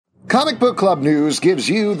Comic Book Club News gives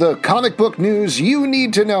you the comic book news you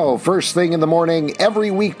need to know first thing in the morning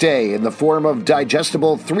every weekday in the form of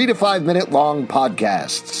digestible 3 to 5 minute long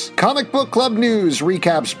podcasts. Comic Book Club News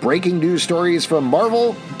recaps breaking news stories from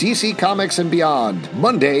Marvel, DC Comics, and beyond,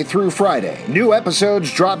 Monday through Friday. New episodes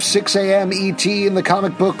drop 6 a.m. ET in the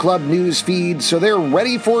Comic Book Club News feed, so they're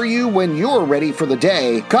ready for you when you're ready for the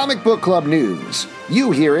day. Comic Book Club News.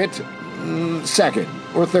 You hear it second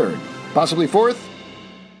or third, possibly fourth.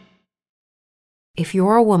 If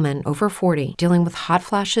you're a woman over 40 dealing with hot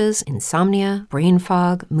flashes, insomnia, brain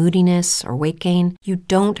fog, moodiness, or weight gain, you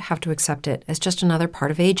don't have to accept it as just another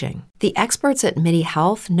part of aging. The experts at MIDI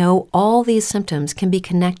Health know all these symptoms can be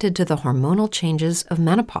connected to the hormonal changes of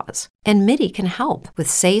menopause. And MIDI can help with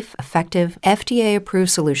safe, effective, FDA-approved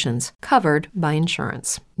solutions covered by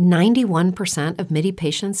insurance. 91% of MIDI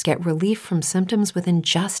patients get relief from symptoms within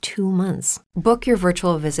just 2 months. Book your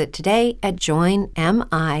virtual visit today at joinmidi.com.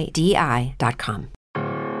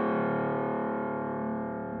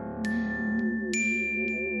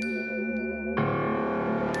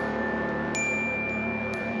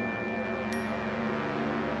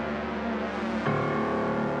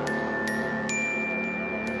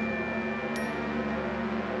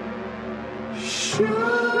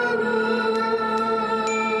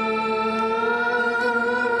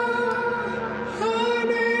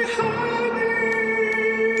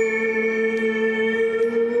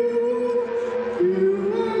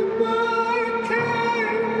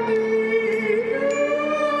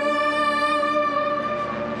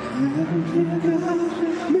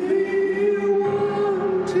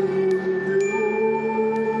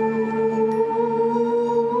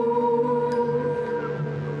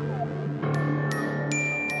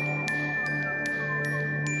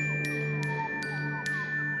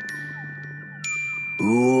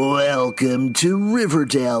 Welcome to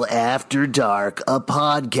Riverdale After Dark, a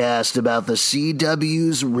podcast about the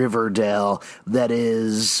CW's Riverdale that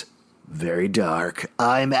is very dark.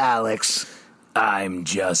 I'm Alex. I'm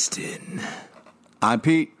Justin. I'm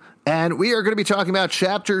Pete. And we are going to be talking about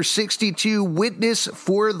Chapter 62, Witness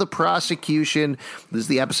for the Prosecution. This is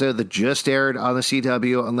the episode that just aired on the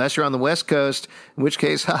CW, unless you're on the West Coast, in which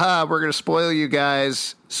case, haha, we're going to spoil you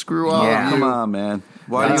guys. Screw all of you. Come on, man.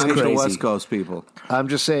 Why do you hate the West Coast people? I'm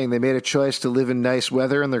just saying they made a choice to live in nice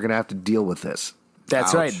weather, and they're going to have to deal with this.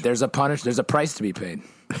 That's right. There's a price to be paid.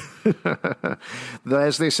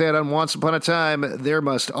 As they said on Once Upon a Time, there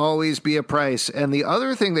must always be a price. And the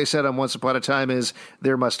other thing they said on Once Upon a Time is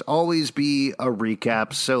there must always be a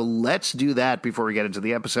recap. So let's do that before we get into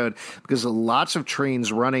the episode, because lots of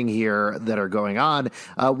trains running here that are going on.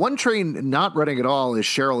 One train not running at all is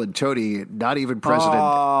Cheryl and Tony, not even present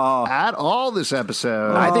at all this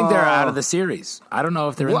episode. I think they're out of the series. I don't know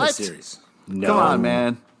if they're in the series. No. Come on,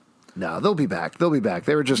 man. No, they'll be back. They'll be back.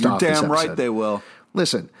 They were just You're off this damn episode. right they will.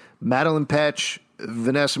 Listen, Madeline Petch,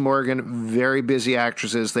 Vanessa Morgan, very busy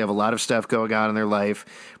actresses. They have a lot of stuff going on in their life.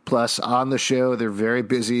 Plus, on the show, they're very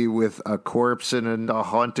busy with a corpse and a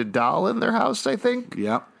haunted doll in their house, I think.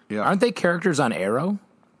 Yeah. Aren't they characters on Arrow?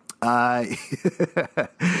 I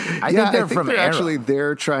think they're actually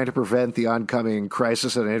there trying to prevent the oncoming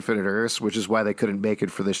Crisis on Infinite Earths, which is why they couldn't make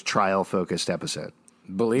it for this trial-focused episode.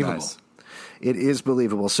 Believable. Nice. It is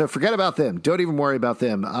believable. So forget about them. Don't even worry about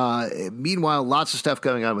them. Meanwhile, lots of stuff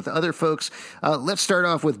going on with other folks. Let's start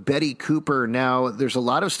off with Betty Cooper. Now, there's a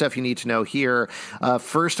lot of stuff you need to know here.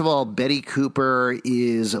 First of all, Betty Cooper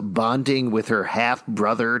is bonding with her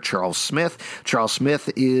half-brother, Charles Smith. Charles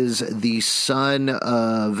Smith is the son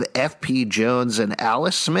of F.P. Jones and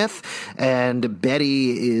Alice Smith, and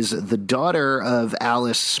Betty is the daughter of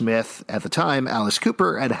Alice Smith at the time, Alice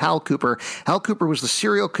Cooper, and Hal Cooper. Hal Cooper was the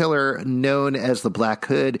serial killer known as the Black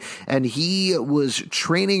Hood, and he was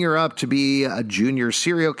training her up to be a junior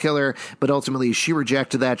serial killer, but ultimately she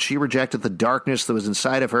rejected that. She rejected the darkness that was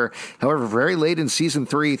inside of her. However, very late in season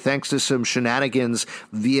 3, thanks to some shenanigans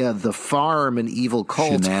via the farm and evil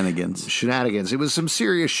cult. Shenanigans. It was some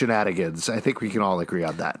serious shenanigans. I think we can all agree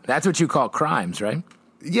on that. That's what you call crimes, right?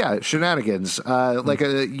 Yeah, shenanigans.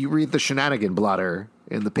 You read the shenanigan blotter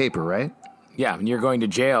in the paper, right? Yeah, and you're going to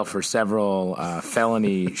jail for several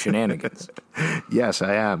felony shenanigans. Yes,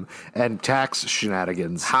 I am. And tax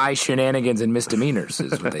shenanigans. High shenanigans and misdemeanors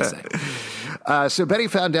is what they say. So Betty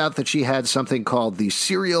found out that she had something called the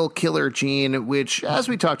serial killer gene, which, as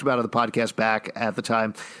we talked about on the podcast back at the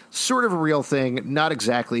time, sort of a real thing, not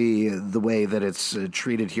exactly the way that it's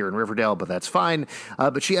treated here in Riverdale, but that's fine.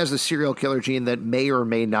 But she has the serial killer gene that may or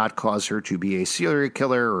may not cause her to be a serial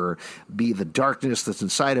killer or be the darkness that's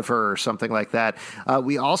inside of her or something like that.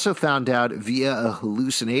 We also found out via a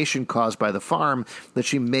hallucination caused by the farm that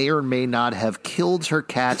she may or may not have killed her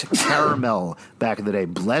cat, Caramel, back in the day.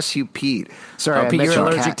 Bless you, Pete. Sorry, Pete, you're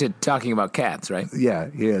allergic cat. to talking about cats, right? Yeah,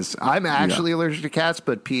 he is. I'm actually allergic to cats,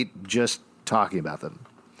 but Pete just talking about them.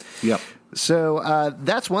 Yep. So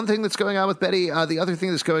that's one thing that's going on with Betty. The other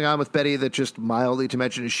thing that's going on with Betty that just mildly to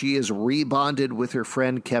mention is she is rebonded with her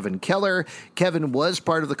friend Kevin Keller. Kevin was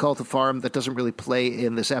part of the Cult of Farm. That doesn't really play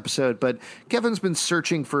in this episode, but Kevin's been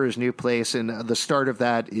searching for his new place, and the start of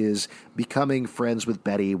that is becoming friends with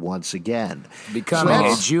Betty once again.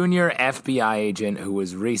 Becoming a junior FBI agent who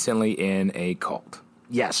was recently in a cult.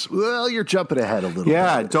 Yes. Well, you're jumping ahead a little bit.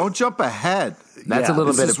 Yeah, don't jump ahead. That's a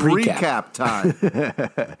little bit of recap time.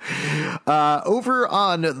 Over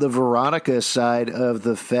on the Veronica side of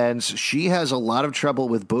the fence, she has a lot of trouble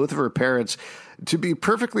with both of her parents. To be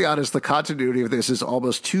perfectly honest, the continuity of this is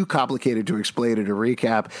almost too complicated to explain in a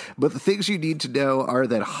recap. But the things you need to know are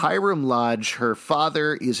that Hiram Lodge, her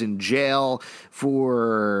father, is in jail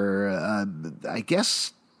for, I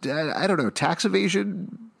guess, I don't know, tax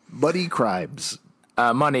evasion, money crimes.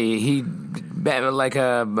 Money. He like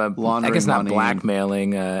I guess not money.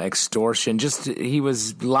 Blackmailing, extortion. Just he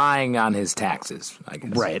was lying on his taxes, I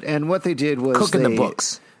guess. Right. And what they did was Cooking the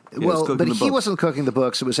books. Well, but he wasn't cooking the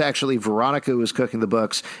books. It was actually Veronica who was cooking the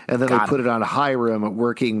books, and then they put it on Hiram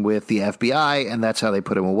working with the FBI, and that's how they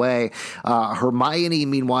put him away. Hermione,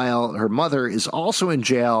 meanwhile, her mother, is also in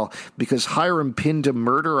jail because Hiram pinned a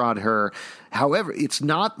murder on her. However, it's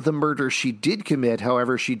not the murder she did commit.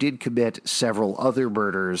 However, she did commit several other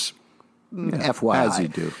murders, FYI. As you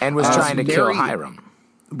do. And was trying to kill Hiram.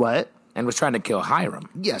 What? And was trying to kill Hiram.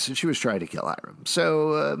 Yes, and she was trying to kill Hiram.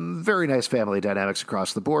 So very nice family dynamics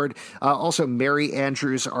across the board. Also, Mary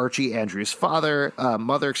Andrews, Archie Andrews' mother,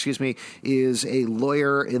 is a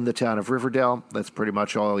lawyer in the town of Riverdale. That's pretty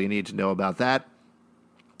much all you need to know about that.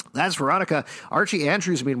 That's Veronica. Archie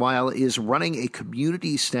Andrews, meanwhile, is running a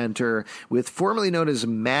community center with formerly known as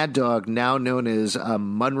Mad Dog, now known as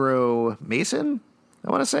Monroe Mason,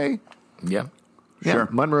 I want to say. Yeah. Yeah, Sure.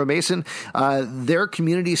 Monroe Mason. Their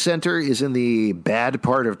community center is in the bad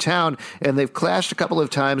part of town, and they've clashed a couple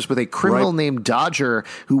of times with a criminal named Dodger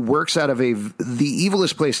who works out of the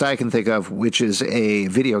evilest place I can think of, which is a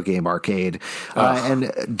video game arcade.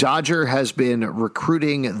 And Dodger has been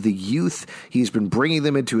recruiting the youth. He's been bringing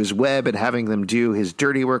them into his web and having them do his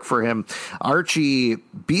dirty work for him. Archie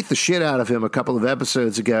beat the shit out of him a couple of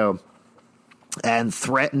episodes ago and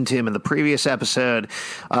threatened him in the previous episode.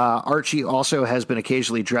 Archie also has been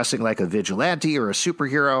occasionally dressing like a vigilante or a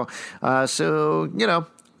superhero. So,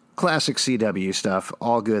 classic CW stuff.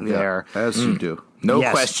 All good there. As you do. No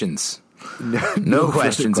Yes. questions. No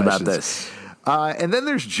questions about this. And then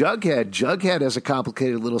there's Jughead. Jughead has a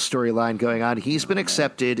complicated little storyline going on. He's been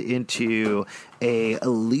accepted into a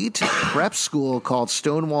elite prep school called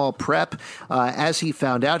Stonewall Prep. As he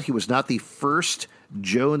found out, he was not the first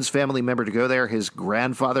Jones family member to go there. His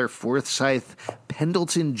grandfather, Forsyth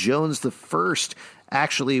Pendleton Jones I,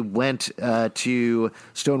 actually went to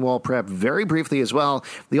Stonewall Prep very briefly as well.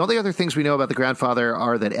 The only other things we know about the grandfather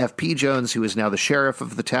are that F.P. Jones, who is now the sheriff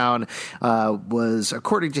of the town, was,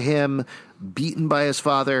 according to him, beaten by his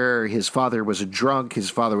father. His father was a drunk. His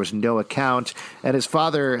father was no account. And his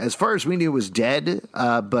father, as far as we knew, was dead,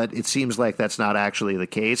 but it seems like that's not actually the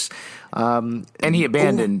case. And he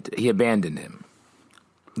abandoned him.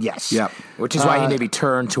 Yes. Yeah. Which is why he maybe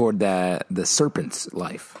turned toward the serpent's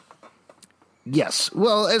life. Yes.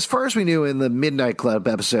 Well, as far as we knew in the Midnight Club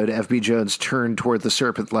episode, F.B. Jones turned toward the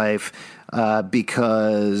serpent life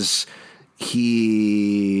because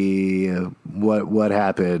he... What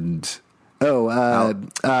happened?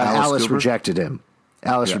 Alice Cooper? rejected him.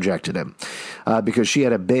 Alice rejected him because she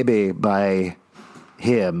had a baby by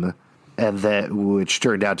him, and that which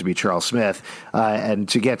turned out to be Charles Smith. And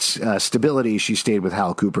to get stability, she stayed with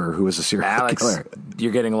Hal Cooper, who was a serial killer.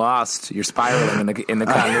 You're getting lost. You're spiraling in the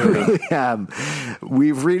continuity.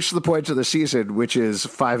 We've reached the point of the season, which is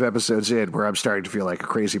 5 episodes in, where I'm starting to feel like a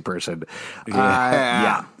crazy person.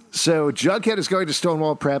 So Jughead is going to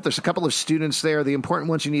Stonewall Prep. There's a couple of students there. The important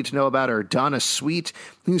ones you need to know about are Donna Sweet,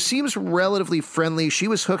 who seems relatively friendly. She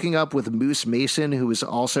was hooking up with Moose Mason, who was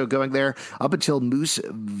also going there, up until Moose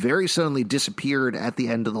very suddenly disappeared at the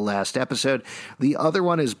end of the last episode. The other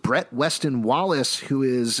one is Brett Weston Wallace, who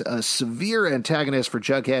is a severe antagonist for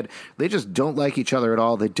Jughead. They just don't like each other at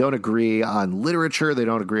all. They don't agree on literature. They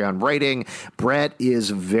don't agree on writing. Brett is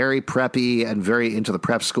very preppy and very into the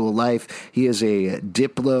prep school life. He is a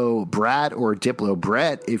Diplo Brat or Diplo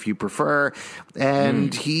Brett, if you prefer.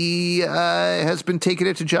 And he has been taking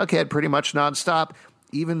it to Jughead pretty much nonstop,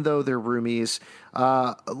 even though they're roomies.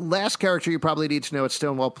 Last character you probably need to know at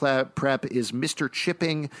Stonewall Prep is Mr.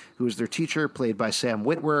 Chipping, who is their teacher, played by Sam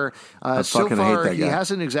Witwer. So far, he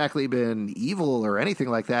hasn't exactly been evil or anything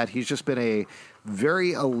like that. He's just been a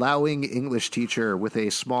very allowing English teacher with a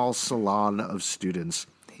small salon of students.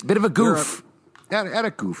 Bit of a goof. And a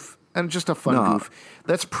goof. And just a fun goof.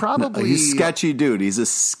 That's probably... he's a sketchy dude. He's a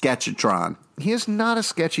sketchatron. He is not a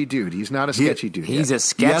sketchy dude. He's not a sketchy dude. He's a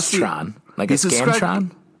sketchtron. Like a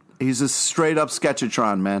scantron? He's a straight-up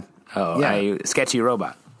sketchatron, man. Oh, Yeah. a sketchy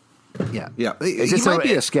robot. Yeah. Yeah. He just might so-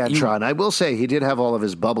 be a scantron. I will say he did have all of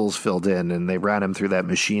his bubbles filled in, and they ran him through that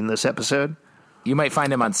machine this episode. You might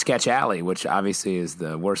find him on Sketch Alley, which obviously is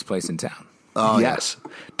the worst place in town. Oh, yes.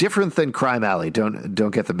 Different than Crime Alley.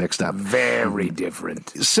 Don't get them mixed up. Very different.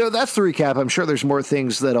 So that's the recap. I'm sure there's more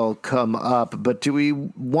things that'll come up, but do we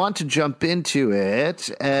want to jump into it?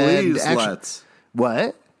 And Please, let's.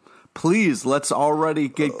 What? Please, let's already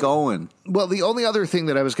get going. Well, the only other thing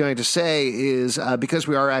that I was going to say is because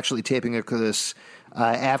we are actually taping this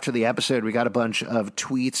after the episode, we got a bunch of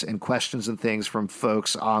tweets and questions and things from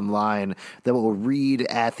folks online that we'll read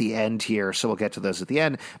at the end here. So we'll get to those at the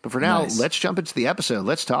end. But for now, let's jump into the episode.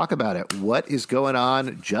 Let's talk about it. What is going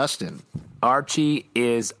on, Justin? Archie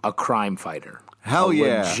is a crime fighter. Hell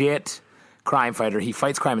yeah. Legit crime fighter. He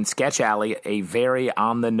fights crime in Sketch Alley, a very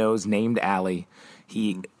on-the-nose named alley.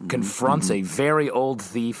 He confronts a very old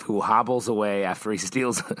thief who hobbles away after he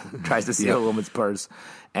tries to steal a woman's purse,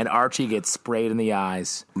 and Archie gets sprayed in the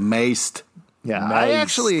eyes. Maced. Yeah,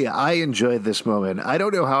 Nice. I enjoyed this moment. I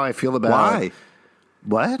don't know how I feel about Why?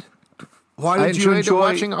 What? Why I did you enjoyed enjoy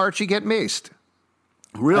watching Archie get maced.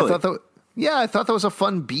 Really? I thought that was a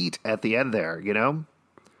fun beat at the end there, you know?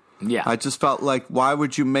 Yeah. I just felt like, why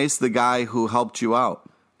would you mace the guy who helped you out?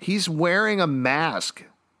 He's wearing a mask.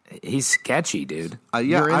 He's sketchy, dude.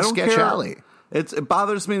 You're in I don't Sketch care. Alley. It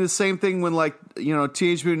bothers me the same thing when, like,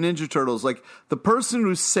 Teenage Mutant Ninja Turtles. Like, the person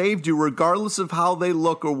who saved you, regardless of how they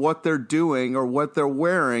look or what they're doing or what they're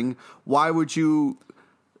wearing, why would you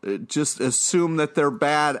just assume that they're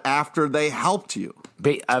bad after they helped you?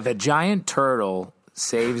 If a giant turtle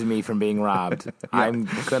saves me from being robbed, I'm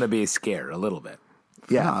going to be scared a little bit.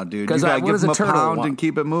 Yeah. Nah, dude. You 'Cause gotta what give does a them a turtle pound want? and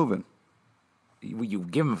keep it moving. You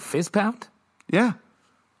give him a fist pound? Yeah.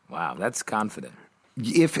 Wow, that's confident.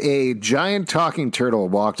 If a giant talking turtle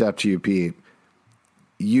walked up to you, Pete,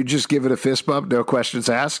 you just give it a fist bump, no questions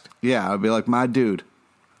asked? Yeah, I'd be like, my dude.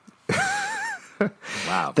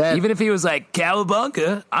 Wow. That- Even if he was like,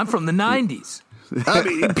 Cowabunga, I'm from the 90s. I'm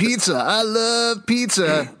eating pizza. I love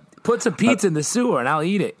pizza. Put some pizza in the sewer and I'll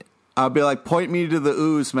eat it. I'd be like, point me to the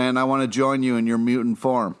ooze, man. I want to join you in your mutant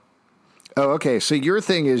form. Oh, okay. So your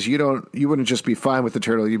thing is you wouldn't just be fine with the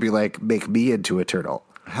turtle. You'd be like, make me into a turtle.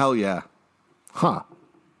 Hell yeah. Huh.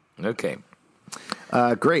 Okay.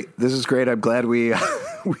 Great. This is great. I'm glad we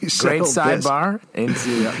Great settled this. sidebar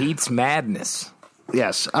into Pete's madness.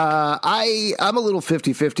 Yes. I'm a little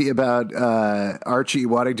 50-50 about Archie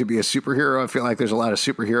wanting to be a superhero. I feel like there's a lot of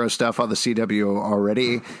superhero stuff on the CW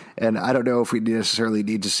already, and I don't know if we necessarily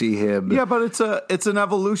need to see him. Yeah, but it's an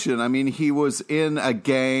evolution. I mean, he was in a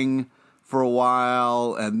gang for a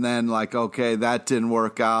while, and then like, okay, that didn't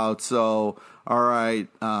work out. So, all right,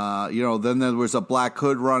 then there was a Black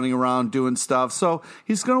Hood running around doing stuff. So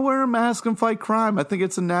he's going to wear a mask and fight crime. I think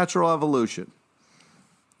it's a natural evolution.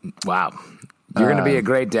 Wow. You're going to be a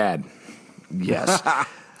great dad. Yes. Do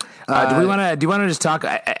you want to just talk?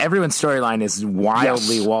 Everyone's storyline is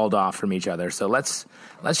wildly walled off from each other. So let's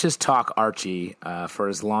just talk Archie for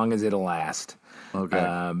as long as it'll last.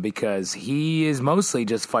 Okay. Because he is mostly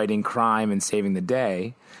just fighting crime and saving the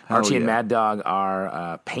day. Archie and yeah. Mad Dog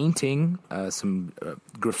are painting some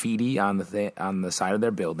graffiti on the side of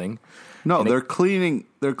their building. No, they're cleaning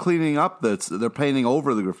up they're painting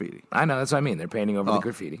over the graffiti. I know, that's what I mean. They're painting over the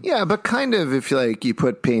graffiti. Yeah, but kind of if you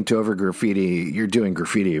put paint over graffiti, you're doing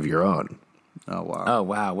graffiti of your own. Oh, wow. Oh,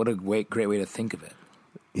 wow. What a great way to think of it.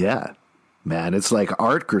 Yeah. Man, it's like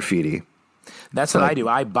art graffiti. That's what I do.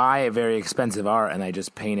 I buy a very expensive art and I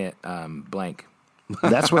just paint it blank.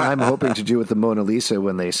 That's what I'm hoping to do with the Mona Lisa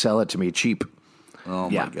when they sell it to me cheap. Oh,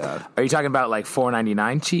 Yeah. my God. Are you talking about like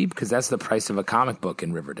 $4.99 cheap? Because that's the price of a comic book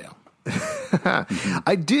in Riverdale.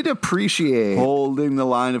 I did appreciate... Holding the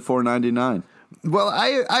line at $4.99. Well,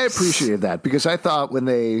 I appreciated that because I thought when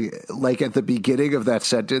they, like at the beginning of that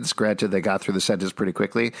sentence, granted they got through the sentence pretty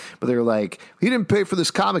quickly, but they were like, he didn't pay for this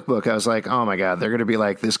comic book. I was like, oh my God, they're going to be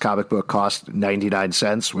like, this comic book cost 99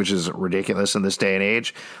 cents, which is ridiculous in this day and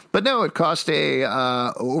age. But no, it cost a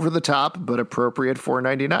over the top but appropriate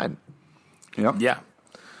 $4.99. Yep. Yeah.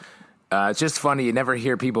 It's just funny. You never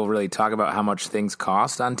hear people really talk about how much things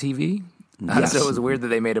cost on TV. Yes. So it was weird that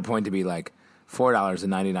they made a point to be like,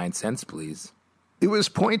 $4.99, please. It was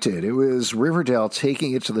pointed. It was Riverdale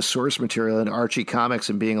taking it to the source material in Archie Comics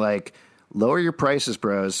and being like, lower your prices,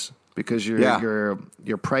 bros, because you're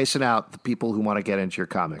pricing out the people who want to get into your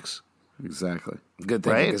comics. Exactly. Good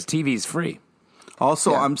thing, Right? because TV's free.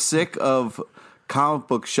 Also, I'm sick of comic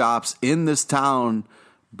book shops in this town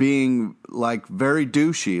being like very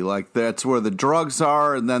douchey. Like that's where the drugs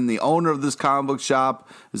are, and then the owner of this comic book shop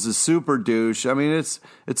is a super douche. I mean, it's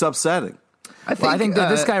upsetting. I think, Well, I think that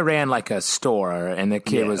this guy ran like a store, and the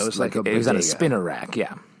kid Yeah, was, it was like like a it was on a bodega. spinner rack.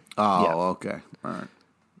 Yeah. Oh, Yeah. okay. All right.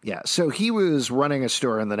 Yeah, so he was running a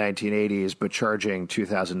store in the 1980s, but charging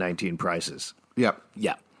 2019 prices. Yep.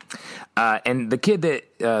 Yeah. And the kid that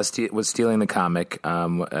was stealing the comic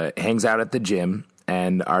hangs out at the gym,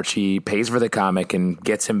 and Archie pays for the comic and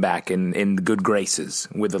gets him back in good graces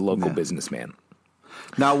with the local businessman.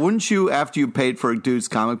 Now, wouldn't you, after you paid for a dude's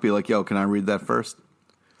comic, be like, yo, can I read that first?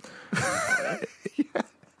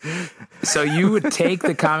 So you would take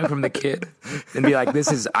the comic from the kid and be like,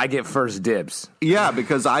 I get first dibs. Yeah,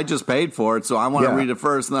 because I just paid for it, so I want to Yeah. read it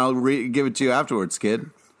first, and I'll give it to you afterwards, kid.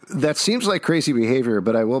 That seems like crazy behavior,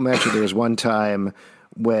 but I will mention there was one time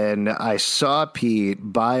when I saw Pete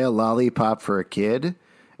buy a lollipop for a kid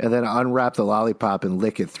and then unwrap the lollipop and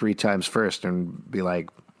lick it 3 times first and be like,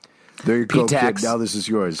 there you go, P-tax. kid, now this is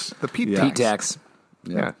yours. The Pete Yeah. tax. P-tax.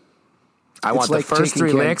 Yeah. I It's want like the first taking 3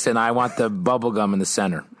 can- licks, and I want the bubble gum in the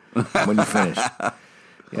center when you finish.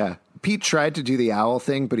 Yeah. Pete tried to do the owl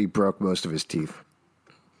thing, but he broke most of his teeth.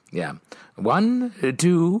 Yeah. 1,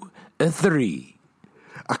 2, 3.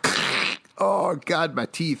 Oh, God, my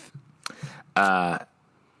teeth.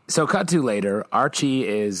 So cut to later, Archie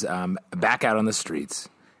is back out on the streets.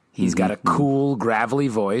 He's got a cool, gravelly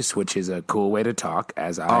voice, which is a cool way to talk,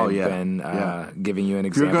 as I've been giving you an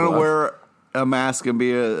If you're example going to of. wear a mask and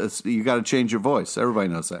you got to change your voice. Everybody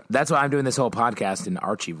knows that. That's why I'm doing this whole podcast in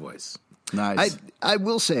Archie voice. Nice. I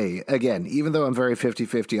will say, again, even though I'm very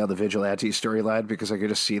 50-50 on the Vigilante storyline, because I could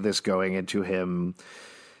just see this going into him,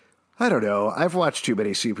 I don't know. I've watched too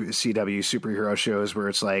many CW superhero shows where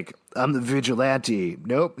it's like, I'm the Vigilante.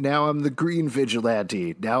 Nope, now I'm the Green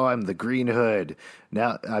Vigilante. Now I'm the Green Hood.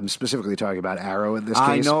 Now I'm specifically talking about Arrow in this case.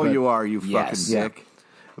 I know but- you are, you fucking Yes. dick.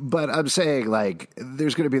 But I'm saying, like,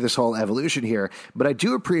 there's going to be this whole evolution here. But I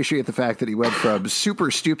do appreciate the fact that he went from super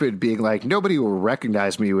stupid, being like, nobody will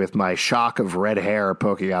recognize me with my shock of red hair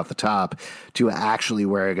poking out the top, to actually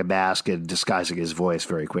wearing a mask and disguising his voice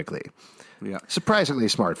very quickly. Yeah. Surprisingly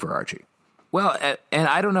smart for Archie. Well, and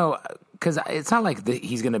I don't know, because it's not like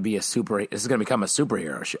he's going to be this is going to become a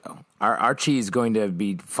superhero show. Archie's going to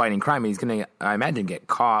be fighting crime. He's going to, I imagine, get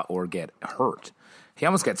caught or get hurt. He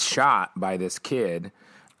almost gets shot by this kid.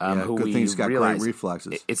 Who good we thing he's got great realize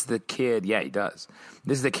reflexes. It's the kid. Yeah, he does.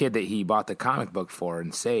 This is the kid that he bought the comic book for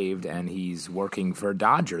and saved, and he's working for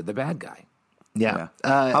Dodger, the bad guy. Yeah.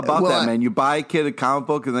 How about well, that, man? You buy a kid a comic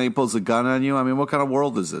book and then he pulls a gun on you? I mean, what kind of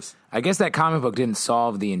world is this? I guess that comic book didn't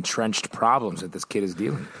solve the entrenched problems that this kid is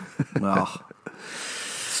dealing with. Well,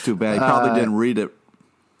 it's too bad. He probably didn't read it.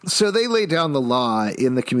 So they lay down the law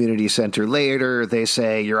in the community center later. They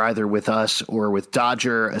say, you're either with us or with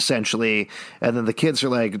Dodger, essentially. And then the kids are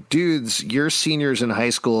like, dudes, you're seniors in high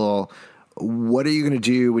school. What are you going to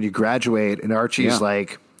do when you graduate? And Archie's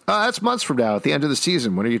like, oh, that's months from now at the end of the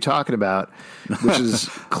season. What are you talking about? Which is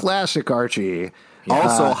classic Archie.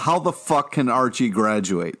 Also, how the fuck can Archie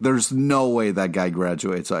graduate? There's no way that guy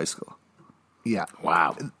graduates high school. Yeah.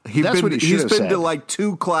 Wow. That's what he should He's have been said. to like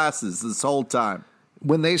 2 classes this whole time.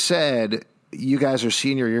 When they said, you guys are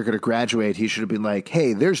senior, you're going to graduate, he should have been like,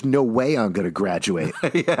 hey, there's no way I'm going to graduate.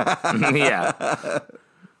 Yeah.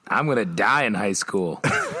 I'm going to die in high school.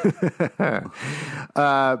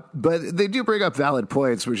 But they do bring up valid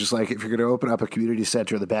points, which is like, if you're going to open up a community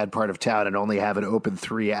center in the bad part of town and only have it open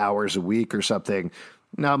 3 hours a week or something,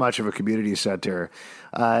 not much of a community center.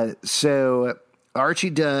 So Archie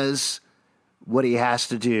does what he has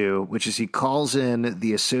to do, which is he calls in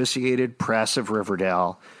the Associated Press of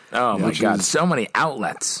Riverdale. Oh, my Which God. is- So many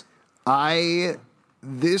outlets. I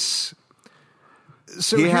this.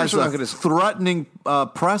 So he here's has what a I'm gonna threatening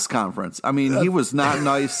press conference. I mean, he was not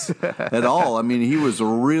nice at all. I mean, he was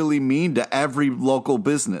really mean to every local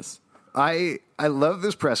business. I love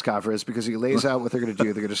this press conference because he lays out what they're going to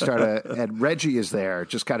do. They're going to start and Reggie is there,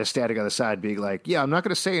 just kind of standing on the side, being like, "Yeah, I'm not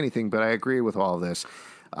going to say anything, but I agree with all of this."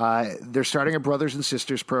 They're starting a brothers and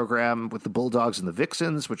sisters program with the Bulldogs and the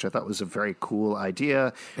Vixens, which I thought was a very cool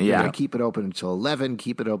idea. Yeah. They're going to keep it open until 11,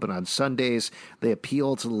 keep it open on Sundays. They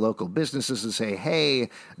appeal to the local businesses and say, "Hey,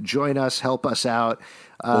 join us, help us out."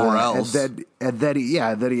 Or else. And then he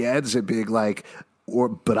ends it being like,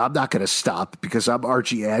 but I'm not going to stop because I'm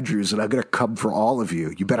Archie Andrews and I'm going to come for all of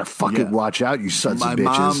you. You better fucking watch out, you sons My of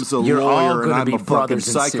bitches. mom's a You're all lawyer and gonna I'm be a fucking brothers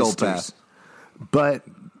and psychopath. sisters. But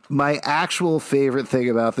my actual favorite thing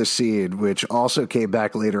about this scene, which also came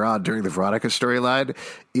back later on during the Veronica storyline,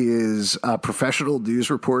 is professional news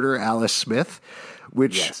reporter Alice Smith,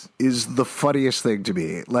 which is the funniest thing to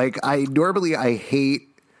me. Like, I hate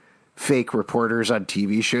fake reporters on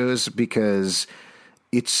TV shows because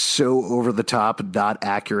it's so over the top and not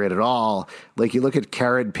accurate at all. Like, you look at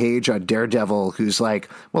Karen Page on Daredevil, who's like,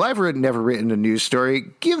 "Well, I've never written a news story.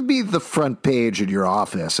 Give me the front page in your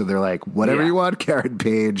office." And they're like, "Whatever you want, Karen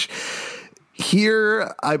Page."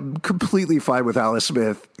 Here, I'm completely fine with Alice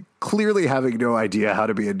Smith, clearly having no idea how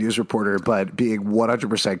to be a news reporter, but being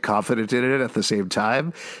 100% confident in it at the same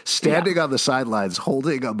time, standing on the sidelines,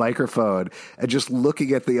 holding a microphone, and just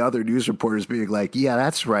looking at the other news reporters being like, "Yeah,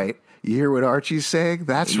 that's right. You hear what Archie's saying?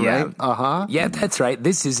 That's right. Uh-huh. Yeah, that's right.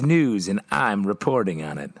 This is news, and I'm reporting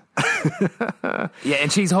on it." Yeah,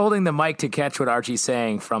 and she's holding the mic to catch what Archie's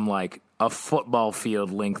saying from, like, a football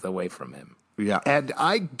field length away from him. Yeah. And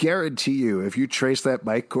I guarantee you, if you trace that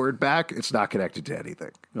mic cord back, it's not connected to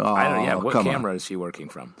anything. I don't know. Yeah, what come camera is she working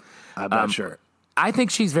from? I'm not sure. I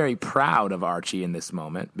think she's very proud of Archie in this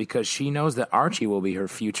moment because she knows that Archie will be her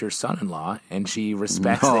future son-in-law, and she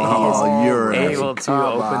respects that he you're is able to come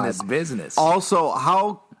open on. this business. Also,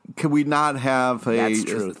 how can we not have That's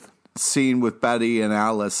truth. scene with Betty and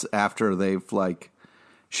Alice after they've, like,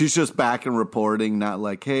 she's just back and reporting, not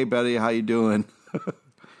like, "Hey, Betty, how you doing?"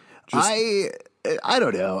 I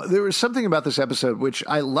don't know. There was something about this episode which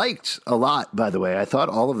I liked a lot, by the way. I thought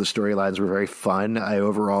all of the storylines were very fun. I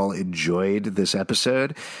overall enjoyed this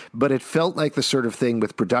episode, but it felt like the sort of thing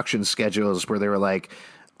with production schedules where they were like,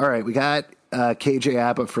 "All right, we got KJ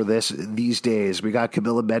Apa for these days. We got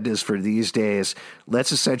Camila Mendes for these days.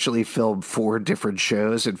 Let's essentially film 4 different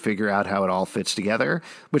shows and figure out how it all fits together,"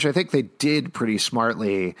 which I think they did pretty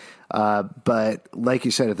smartly. But like you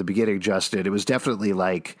said at the beginning, Justin, it was definitely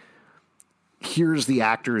like, here's the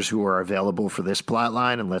actors who are available for this plot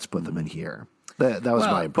line, and let's put them in here. That was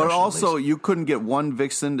my impression. But also, you couldn't get one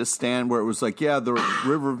Vixen to stand where it was like, yeah, the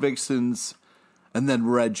River Vixens, and then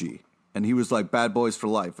Reggie. And he was like, "Bad Boys for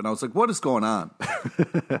Life." And I was like, what is going on?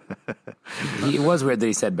 It was weird that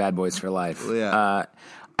he said "Bad Boys for Life." Yeah.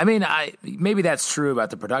 I mean, maybe that's true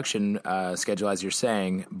about the production schedule, as you're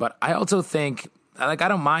saying, but I also think, like, I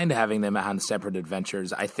don't mind having them on separate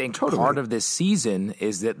adventures. I think part of this season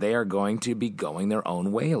is that they are going to be going their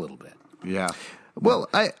own way a little bit. Yeah. Well,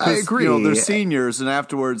 I agree. You know, they're seniors, and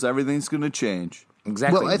afterwards, everything's going to change.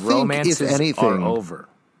 Exactly. Well, I think, romances if anything, are over.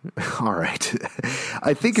 All right.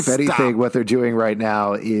 I think if anything, what they're doing right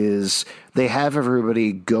now is they have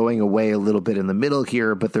everybody going away a little bit in the middle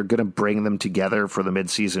here, but they're going to bring them together for the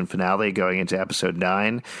mid-season finale going into episode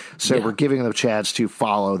 9. So we're giving them a chance to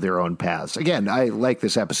follow their own paths. Again, I like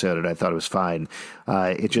this episode and I thought it was fine.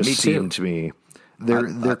 It just seemed to me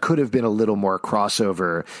there could have been a little more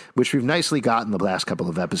crossover, which we've nicely gotten the last couple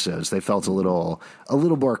of episodes. They felt a little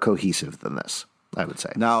more cohesive than this, I would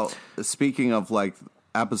say. Now, speaking of, like,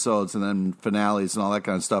 episodes and then finales and all that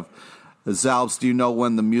kind of stuff, Zalbs, do you know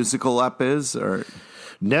when the musical ep is? Or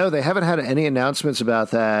no, they haven't had any announcements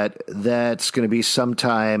about that. That's going to be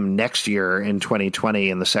sometime next year in 2020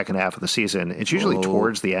 in the second half of the season. It's usually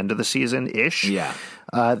towards the end of the season-ish. Yeah.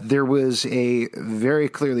 There was a very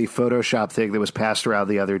clearly Photoshop thing that was passed around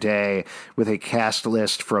the other day with a cast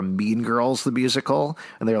list from Mean Girls, the musical.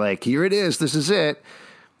 And they're like, "Here it is. This is it."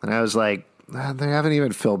 And I was like, they haven't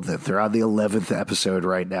even filmed it. They're on the 11th episode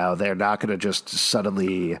right now. They're not going to just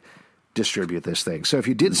suddenly distribute this thing. So if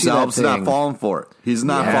you did see Zalb's that thing, not falling for it. He's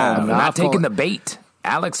not falling for it. Not taking the bait.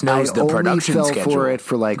 Alex knows the I only production fell schedule. for it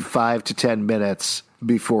for like 5 to 10 minutes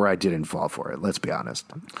before I didn't fall for it. Let's be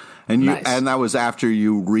honest. And Nice. and that was after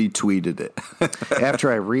you retweeted it.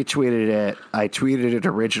 After I retweeted it, I tweeted it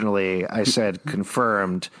originally. I said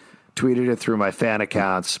confirmed, tweeted it through my fan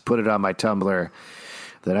accounts, put it on my Tumblr.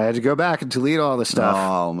 Then I had to go back and delete all the stuff.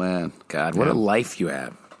 Oh, man. God, what a life you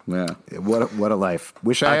have. Yeah. What a life.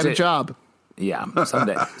 Wish I had a job. Yeah,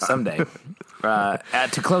 someday.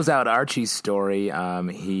 To close out Archie's story,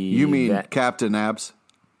 You mean Captain Abs?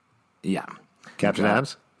 Yeah. Captain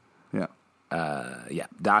Abs? Yeah. Yeah,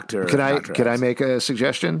 Doctor. Can Dr. I Abs. make a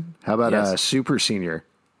suggestion? How about Yes. Super Senior?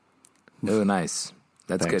 Oh, nice.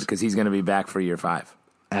 That's Thanks. good because he's going to be back for year 5.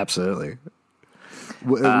 Absolutely.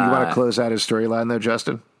 You want to close out his storyline, though,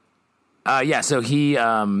 Justin? Yeah, so he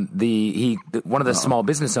one of the small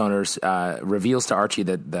business owners reveals to Archie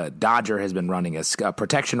that the Dodger has been running a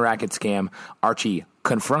protection racket scam. Archie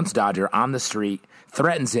confronts Dodger on the street,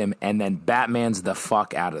 threatens him, and then Batman's the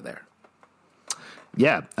fuck out of there.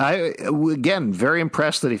 Yeah. Again, very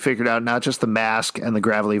impressed that he figured out not just the mask and the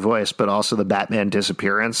gravelly voice, but also the Batman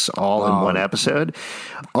disappearance all in one episode.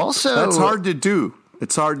 Also, That's hard to do.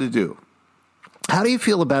 It's hard to do. How do you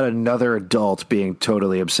feel about another adult being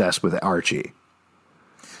totally obsessed with Archie?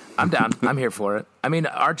 I'm down. I'm here for it. I mean,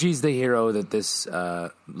 Archie's the hero that this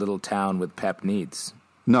little town with Pep needs.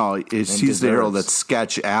 No, he's the hero that deserves.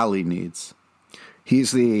 Sketch Alley needs.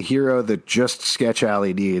 He's the hero that just Sketch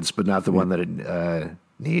Alley needs, but not the one that it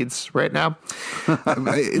needs right now.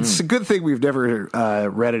 It's a good thing we've never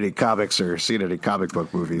read any comics or seen any comic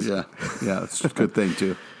book movies. Yeah, it's a good thing,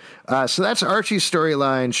 too. So that's Archie's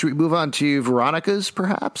storyline. Should we move on to Veronica's,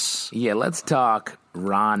 perhaps? Yeah, let's talk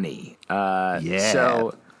Ronnie. Yeah.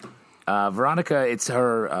 So Veronica, it's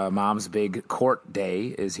her mom's big court day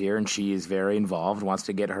is here, and she is very involved, wants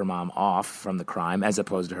to get her mom off from the crime, as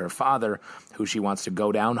opposed to her father, who she wants to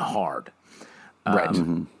go down hard. Right.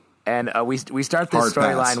 And we start this Hard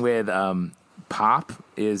pass. storyline with Pop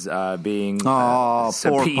is being Poor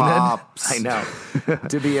subpoenaed. Pops. I know,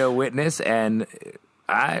 to be a witness, and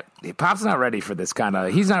Pop's not ready for this kind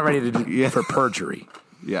of. He's not ready to do for perjury.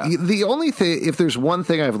 Yeah. The only thing, if there's one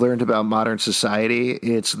thing I've learned about modern society,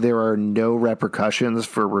 it's there are no repercussions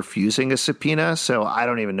for refusing a subpoena. So I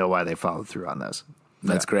don't even know why they followed through on this.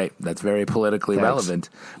 That's great. That's very politically Thanks. relevant.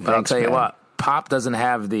 But Thanks, I'll tell you man. what, Pop doesn't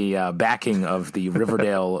have the backing of the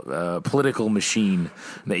Riverdale political machine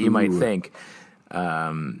that you might think.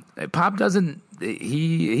 Pop doesn't.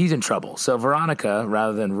 He's in trouble. So Veronica,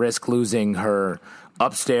 rather than risk losing her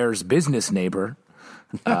upstairs business neighbor,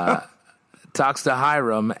 talks to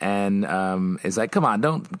Hiram and is like, "Come on,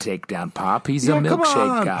 don't take down Pop. He's a come milkshake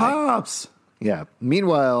on, guy." Pops. Yeah.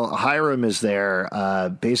 Meanwhile, Hiram is there,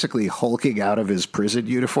 basically hulking out of his prison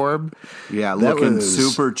uniform. Yeah, That looking was-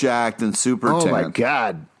 super jacked and super Oh tan. my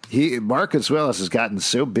God. Marcus Willis has gotten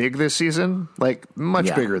so big this season, like much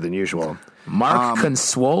Yeah. bigger than usual. Mark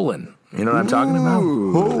Conswollen. You know what I'm talking about?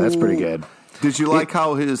 Ooh, that's pretty good. Did you like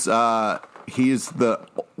how his he's the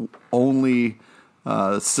only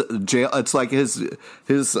jail? It's like his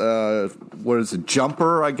what is it,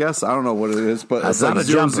 jumper? I guess I don't know what it is, but It's it's not like a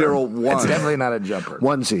jumper. 001. It's definitely not a jumper.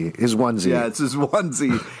 His onesie. Yeah, it's his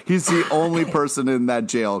onesie. He's the only person in that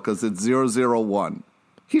jail because it's 001.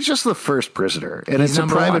 He's just the first prisoner, and He's it's a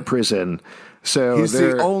number private one. prison. So He's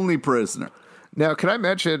they're- the only prisoner. Now, can I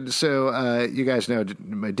mention, you guys know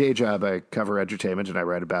my day job, I cover entertainment, and I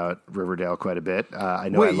write about Riverdale quite a bit. I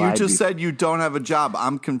know Wait, I you lied just said you don't have a job.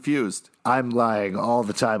 I'm confused. I'm lying all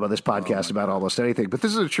the time on this podcast about almost anything, but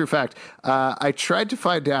this is a true fact. I tried to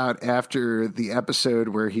find out after the episode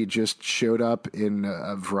where he just showed up in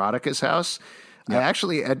Veronica's house. I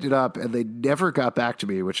actually ended up, and they never got back to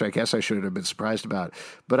me, which I guess I should have been surprised about,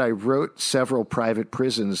 but I wrote several private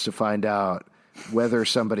prisons to find out whether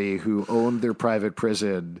somebody who owned their private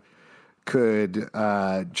prison could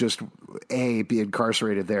just A, be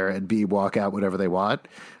incarcerated there, and B, walk out whenever they want.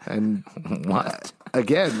 And What?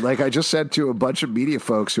 Again, like I just said to a bunch of media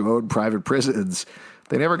folks who own private prisons,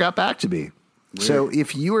 they never got back to me. So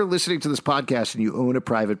if you are listening to this podcast and you own a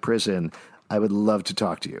private prison, I would love to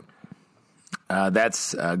talk to you.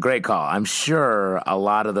 That's a great call. I'm sure a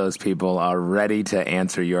lot of those people are ready to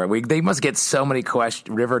answer they must get so many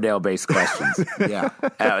Riverdale-based questions. Yeah.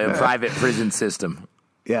 A private prison system.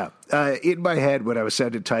 Yeah. In my head, when I was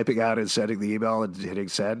typing out and sending the email and hitting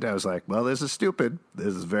send, I was like, well, this is stupid.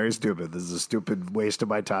 This is very stupid. This is a stupid waste of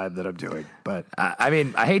my time that I'm doing. But I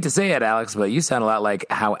mean, I hate to say it, Alex, but you sound a lot like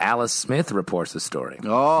how Alice Smith reports the story.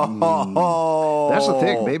 Oh, that's the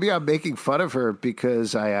thing. Maybe I'm making fun of her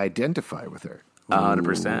because I identify with her.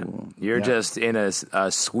 100%. You're just in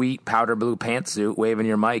a sweet powder blue pantsuit waving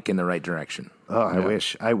your mic in the right direction. Oh,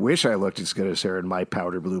 I wish I looked as good as her in my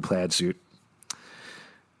powder blue plaid suit.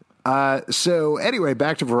 So anyway,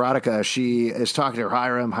 back to Veronica. She is talking to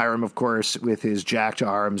Hiram. Hiram, of course, with his jacked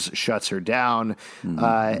arms, shuts her down.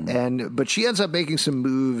 But she ends up making some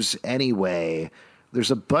moves anyway.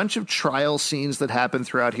 There's a bunch of trial scenes that happen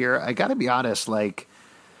throughout here. I got to be honest, like,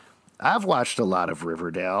 I've watched a lot of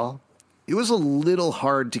Riverdale. it was a little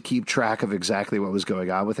hard to keep track of exactly what was going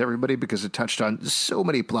on with everybody because it touched on so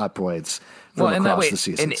many plot points from across the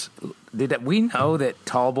seasons. Did we know that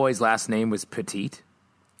Tallboy's last name was Petite?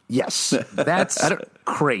 Yes. That's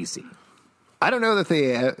crazy. I don't know that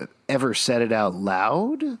they ever said it out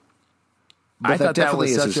loud. I thought that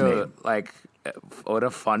was such a, like, what a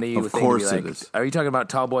funny thing. Of course to be like, it is. Are you talking about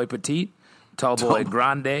Tallboy Petite, Tallboy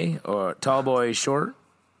Grande, or Tallboy Short?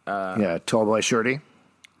 Yeah, Tall Boy Shorty.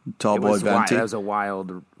 Tallboy Venti. That was a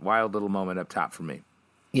wild little moment up top for me.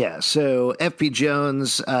 Yeah, so F.P.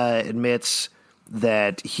 Jones admits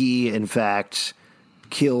that he, in fact,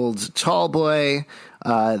 killed Tallboy.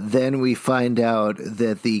 Then we find out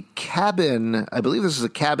that the cabin, I believe this is a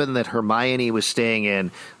cabin that Hermione was staying in,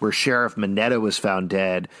 where Sheriff Minetta was found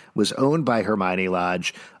dead, was owned by Hermione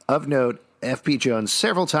Lodge. Of note, F.P. Jones,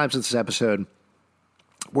 several times in this episode,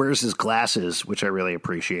 wears his glasses, which I really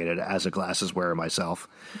appreciated as a glasses wearer myself.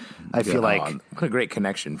 I feel like... What a great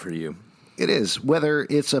connection for you. It is. Whether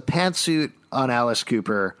it's a pantsuit on Alice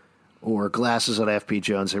Cooper or glasses on F.P.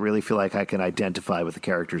 Jones, I really feel like I can identify with the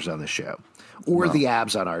characters on the show. Or the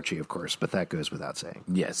abs on Archie, of course, but that goes without saying.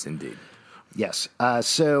 Yes, indeed. Yes.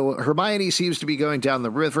 So Hermione seems to be going down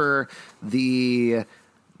the river. The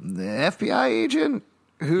FBI agent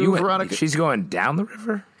who Veronica... She's going down the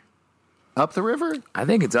river? Up the river? I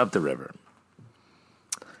think it's up the river.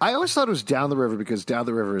 I always thought it was down the river because down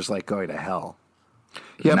the river is like going to hell.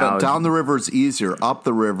 Yeah, No, but down the river is easier. Up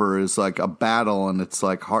the river is like a battle, and it's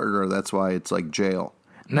like harder. That's why it's like jail.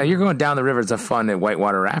 No, you're going down the river. It's a fun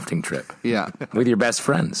whitewater rafting trip. Yeah. With your best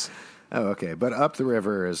friends. Oh, okay. But up the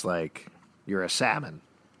river is like you're a salmon.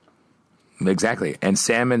 Exactly. And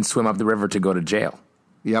salmon swim up the river to go to jail.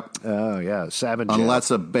 Yep. Oh, yeah. Salmon jail.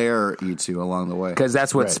 Unless a bear eats you along the way. Because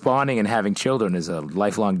that's what Right. spawning and having children is, a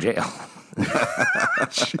lifelong jail.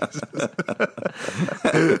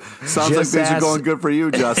 Sounds like things are going good for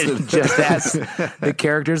you, Justin. Just as the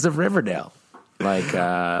characters of Riverdale, like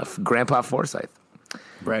Grandpa Forsythe.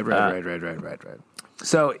 Right.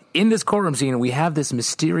 So in this courtroom scene, we have this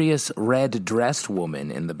mysterious red-dressed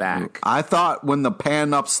woman in the back. I thought when the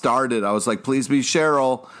pan up started, I was like, please be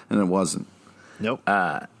Cheryl, and it wasn't. Nope.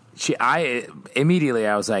 Immediately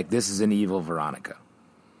I was like, this is an evil Veronica.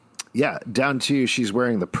 Yeah, down to she's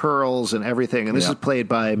wearing the pearls and everything. And this is played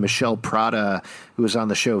by Michelle Prada, who was on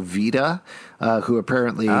the show Vita, who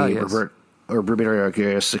apparently Roberto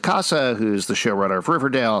Sacasa, who's the showrunner of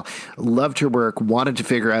Riverdale, loved her work, wanted to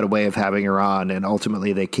figure out a way of having her on, and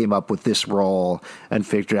ultimately they came up with this role and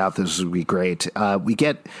figured out this would be great. We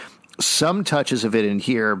get some touches of it in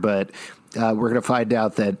here, but we're going to find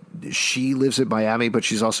out that she lives in Miami, but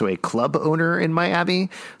she's also a club owner in Miami.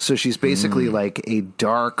 So she's basically like a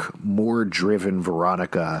dark, more driven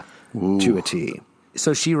Veronica to a T.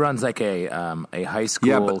 So she runs like a high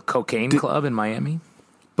school cocaine club in Miami?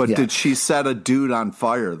 But did she set a dude on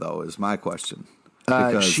fire, though, is my question.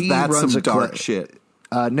 Because she that's runs some a dark shit.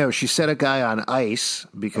 No, she set a guy on ice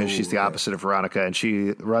because she's the opposite of Veronica, and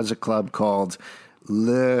she runs a club called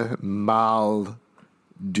Le Mal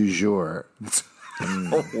du Jour.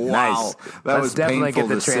 Wow. Nice. That Let's was definitely painful get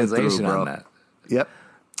the to sit translation through, bro. on that. Yep.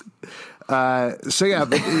 But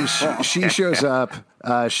she shows up.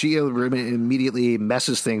 She immediately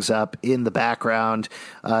messes things up in the background.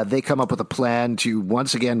 They come up with a plan to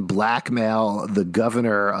once again blackmail the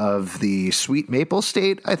governor of the Sweet Maple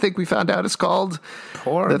State, I think we found out it's called.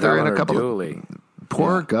 Poor Governor Dooley.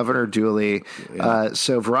 Poor Governor Dooley.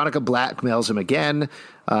 So Veronica blackmails him again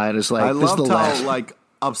and is like, I this is the loved last. how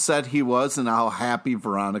upset he was and how happy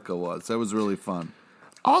Veronica was. That was really fun.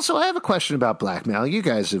 Also, I have a question about blackmail. You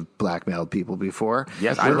guys have blackmailed people before.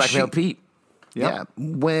 Yes, I blackmailed Pete. Yeah.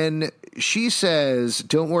 When she says,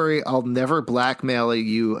 don't worry, I'll never blackmail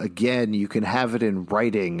you again, you can have it in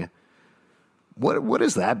writing. What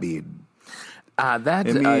does that mean?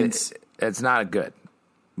 It means it's not good.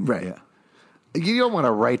 Right. Yeah. You don't want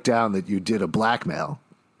to write down that you did a blackmail.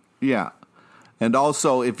 Yeah. And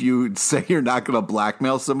also, if you say you're not going to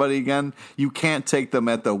blackmail somebody again, you can't take them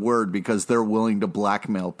at the word because they're willing to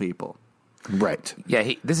blackmail people. Right.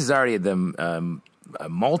 Yeah, this is already the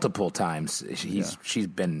multiple times she's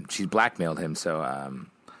blackmailed him. So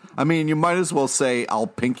I mean, you might as well say I'll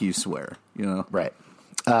pinky swear. You know, right?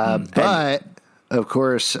 But of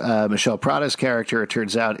course, Michelle Prada's character, it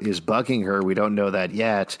turns out, is bugging her. We don't know that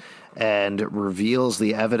yet, and reveals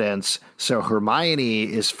the evidence. So Hermione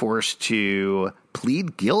is forced to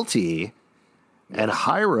plead guilty, and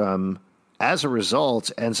Hiram, as a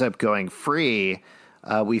result, ends up going free.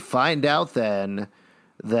 We find out then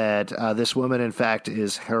that this woman, in fact,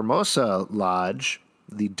 is Hermosa Lodge,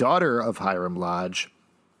 the daughter of Hiram Lodge.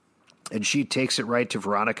 and she takes it right to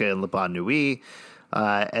Veronica and Le Bon Nuit.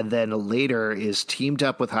 And then later is teamed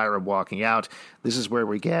up with Hiram walking out. This is where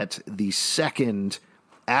we get the second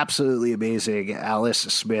absolutely amazing Alice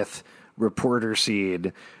Smith reporter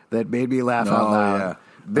scene that made me laugh out loud. Yeah.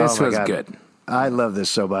 This was good. I love this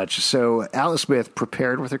so much. So Alice Smith,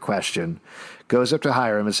 prepared with her question, goes up to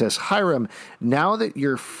Hiram and says, Hiram, now that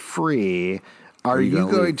you're free, are you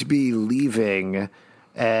going to be leaving?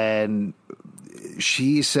 And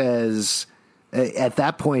she says, at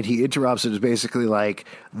that point, he interrupts and is basically like,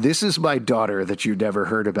 this is my daughter that you never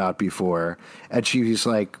heard about before. And she's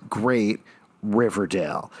like, great,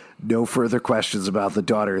 Riverdale. No further questions about the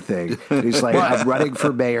daughter thing. And he's like, I'm running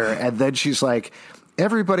for mayor. And then she's like,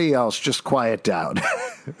 everybody else, just quiet down.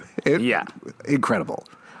 Incredible.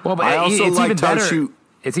 Well, but I also it's even liked how better.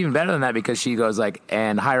 It's even better than that because she goes like,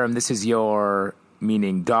 and Hiram, this is your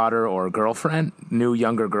meaning daughter or girlfriend, new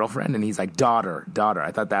younger girlfriend, and he's like, daughter.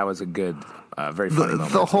 I thought that was a good, very funny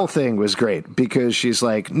moment. The whole thing was great because she's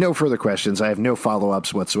like, no further questions. I have no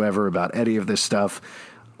follow-ups whatsoever about any of this stuff.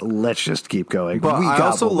 Let's just keep going. But I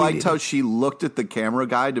also liked how she looked at the camera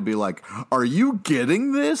guy to be like, are you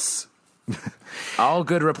getting this? All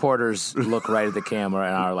good reporters look right at the camera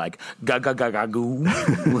and are like, ga ga ga ga goo.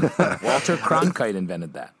 Walter Cronkite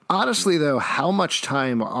invented that. Honestly, though, how much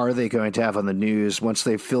time are they going to have on the news once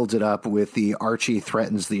they've filled it up with the Archie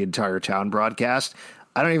threatens the entire town broadcast?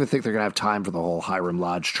 I don't even think they're going to have time for the whole Hiram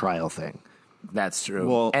Lodge trial thing. That's true.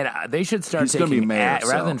 Well, and they should start he's gonna taking be mayor,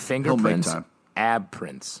 rather than so fingerprints, he'll make time. ab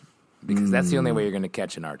prints, because that's the only way you're going to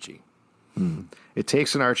catch an Archie. It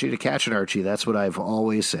takes an Archie to catch an Archie. That's what I've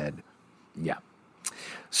always said. Yeah.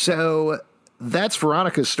 So that's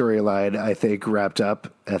Veronica's storyline, I think, wrapped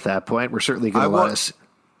up at that point. We're certainly going to let us.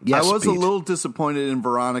 Yes, I was Pete. a little disappointed in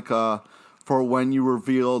Veronica for when you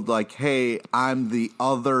revealed, like, hey, I'm the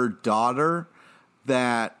other daughter,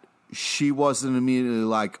 that she wasn't immediately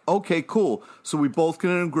like, okay, cool. So we both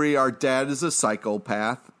can agree our dad is a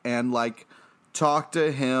psychopath, and, like, talk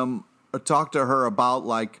to her about,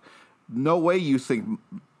 like, no way you think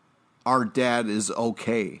our dad is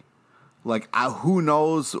okay. Like, who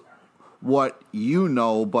knows what you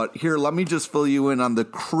know, but here, let me just fill you in on the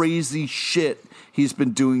crazy shit he's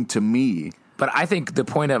been doing to me. But I think the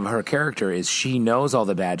point of her character is she knows all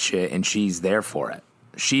the bad shit and she's there for it.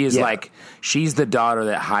 She is like, she's the daughter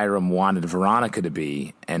that Hiram wanted Veronica to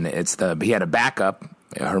be, and he had a backup,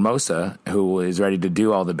 Hermosa, who is ready to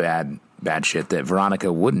do all the bad shit that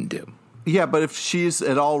Veronica wouldn't do. Yeah, but if she's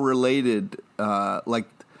at all related, like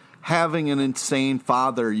having an insane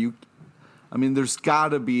father, there's got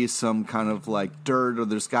to be some kind of like dirt, or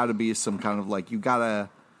there's got to be some kind of like, you got to.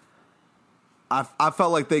 I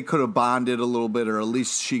felt like they could have bonded a little bit, or at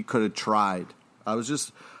least she could have tried. I was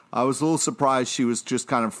a little surprised she was just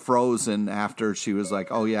kind of frozen after she was like,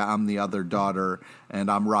 oh yeah, I'm the other daughter and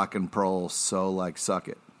I'm rocking pearls, so like, suck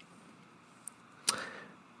it.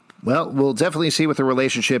 Well, we'll definitely see what the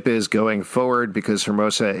relationship is going forward, because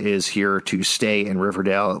Hermosa is here to stay in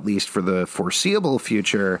Riverdale, at least for the foreseeable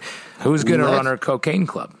future. Who's going to run her cocaine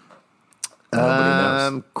club?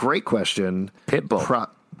 Nobody knows. Great question. Pitbull.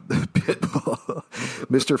 Pitbull.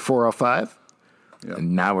 Mr. 405. Yep.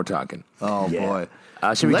 And now we're talking. Oh, boy.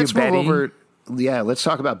 Should we Let's do Betty? move over. Yeah, let's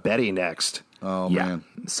talk about Betty next. Oh, man.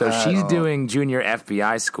 So she's doing junior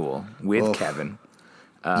FBI school with Kevin.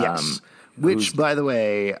 Yes. Which, by the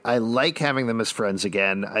way, I like having them as friends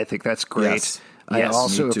again. I think that's great. Yes. I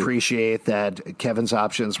also me too. appreciate that Kevin's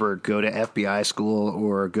options were go to FBI school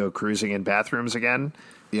or go cruising in bathrooms again.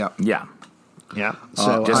 Yeah. Yeah. Yeah.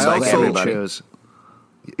 So just I like also everybody. chose.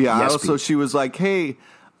 Yeah, Yes, also Pete. she was like, hey,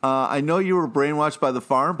 I know you were brainwashed by the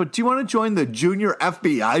farm, but do you want to join the junior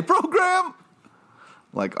FBI program?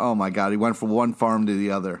 Like, oh my God, he went from one farm to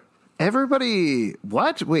the other. Everybody,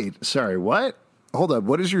 what? Wait, sorry, what? Hold up.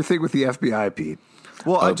 What is your thing with the FBI, Pete?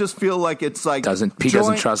 Well, I just feel like it's like... Pete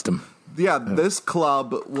doesn't trust him. Yeah, this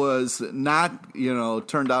club was not,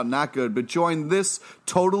 turned out not good, but join this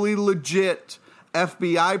totally legit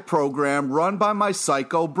FBI program run by my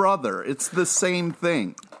psycho brother. It's the same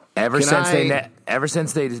thing. Ever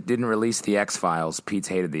since they didn't release the X-Files, Pete's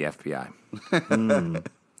hated the FBI.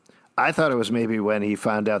 I thought it was maybe when he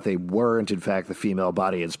found out they weren't, in fact, the female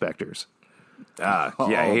body inspectors.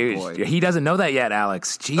 He doesn't know that yet,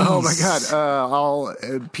 Alex. Jeez. Oh, my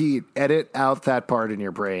God. Pete, edit out that part in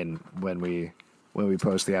your brain when we when we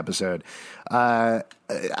post the episode.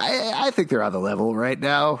 I think they're on the level right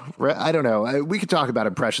now. I don't know. We could talk about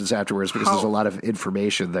impressions afterwards because there's a lot of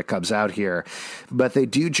information that comes out here. But they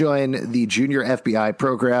do join the junior FBI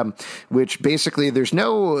program, which basically there's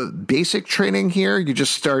no basic training here. You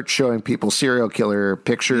just start showing people serial killer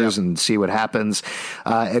pictures and see what happens.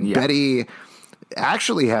 Betty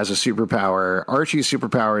actually has a superpower. Archie's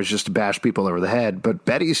superpower is just to bash people over the head, but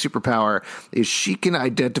Betty's superpower is she can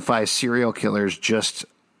identify serial killers just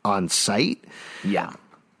on sight. Yeah.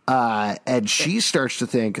 And she starts to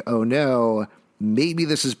think, oh no, maybe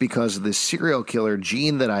this is because of this serial killer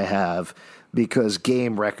gene that I have, because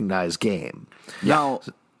game recognized game. Now,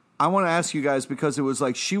 I want to ask you guys, because it was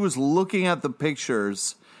like she was looking at the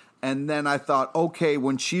pictures, and then I thought, okay,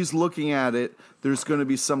 when she's looking at it, there's going to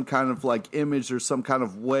be some kind of like image or some kind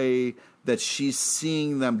of way that she's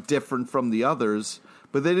seeing them different from the others.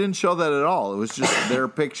 But they didn't show that at all. It was just their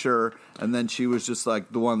picture, and then she was just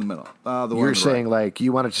like the one in the middle. You're saying like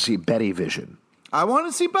you wanted to see Betty vision. I want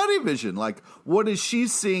to see Betty vision. Like, what is she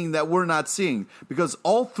seeing that we're not seeing? Because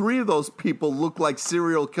all three of those people look like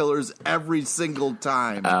serial killers every single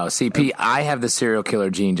time. Oh, CP, I have the serial killer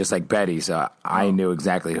gene just like Betty, so I knew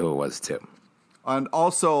exactly who it was too. And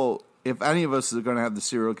also, if any of us are going to have the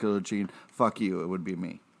serial killer gene, fuck you, it would be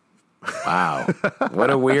me. Wow. What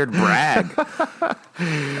a weird brag.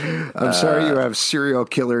 I'm sorry you have serial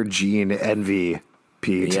killer gene envy,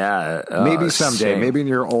 Pete. Yeah. Maybe someday, shame. maybe when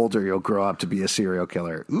you're older, you'll grow up to be a serial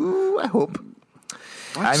killer. Ooh, I hope.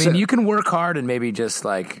 I mean, you can work hard and maybe just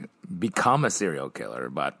like become a serial killer,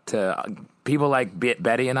 but people like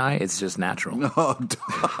Betty and I, it's just natural.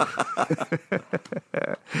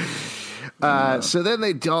 So then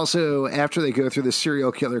they also, after they go through the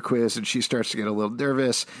serial killer quiz and she starts to get a little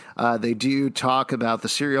nervous, they do talk about the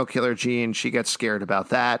serial killer gene. She gets scared about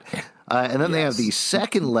that. And then they have the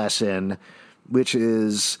second lesson, which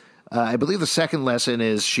is, I believe the second lesson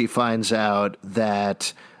is she finds out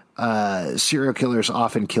that serial killers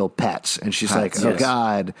often kill pets. And she's like, oh,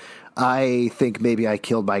 God, I think maybe I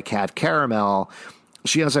killed my cat Caramel.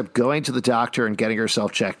 She ends up going to the doctor and getting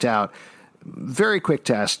herself checked out. Very quick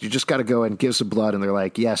test. You just got to go and give some blood, and they're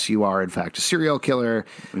like, yes, you are, in fact, a serial killer.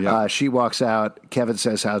 Yeah. She walks out. Kevin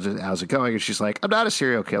says, how's it going? And she's like, I'm not a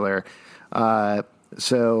serial killer.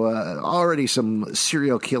 So already some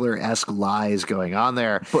serial killer-esque lies going on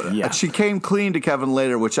there. But she came clean to Kevin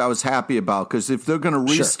later, which I was happy about, because if they're going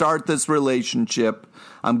to restart this relationship,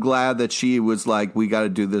 I'm glad that she was like, we got to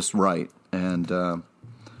do this right. And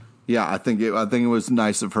I think it was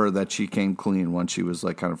nice of her that she came clean when she was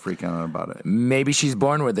like kind of freaking out about it. Maybe she's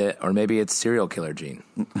born with it, or maybe it's serial killer gene.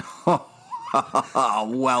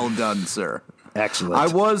 Well done, sir. Excellent. I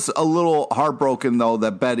was a little heartbroken, though,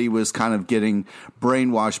 that Betty was kind of getting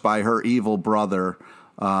brainwashed by her evil brother,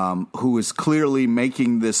 who is clearly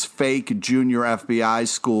making this fake junior FBI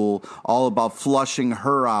school all about flushing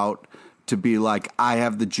her out to be like, I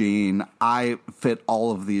have the gene, I fit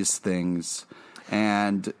all of these things.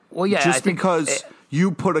 And just because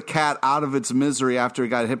you put a cat out of its misery after it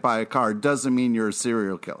got hit by a car doesn't mean you're a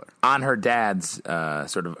serial killer. On her dad's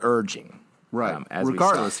sort of urging. Right.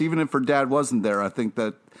 Regardless, even if her dad wasn't there, I think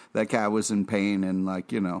that cat was in pain and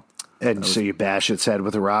And so you bash its head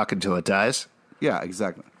with a rock until it dies? Yeah,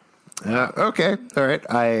 exactly. Okay. All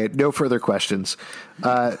right. No further questions.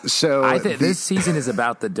 So I think this season is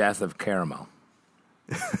about the death of Caramel.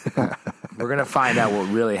 We're going to find out what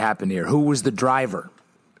really happened here. Who was the driver?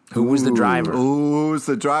 Who was the driver? Who was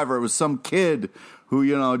the driver? It was some kid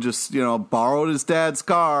who, just borrowed his dad's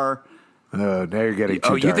car. Oh, now you're getting too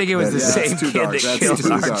dark. You think it was the same kid that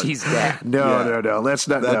killed Archie's dad? No. Let's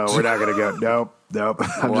not. No, we're not going to go. Nope.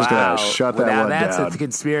 I'm just going to shut that one down. Now that's a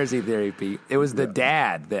conspiracy theory, Pete. It was the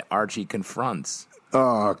dad that Archie confronts.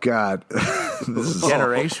 Oh, God. This is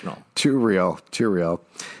generational. Too real.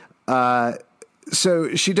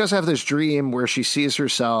 So she does have this dream where she sees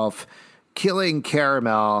herself killing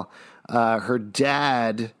Caramel. Her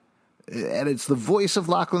dad, and it's the voice of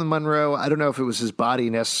Lachlan Monroe. I don't know if it was his body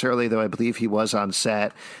necessarily, though I believe he was on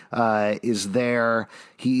set, is there.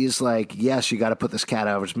 He's like, yes, you got to put this cat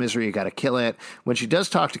out of its misery. You got to kill it. When she does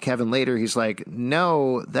talk to Kevin later, he's like,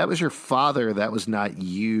 no, that was your father. That was not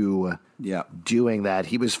you doing that.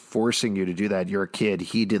 He was forcing you to do that. You're a kid.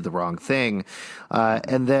 He did the wrong thing.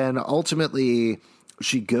 And then ultimately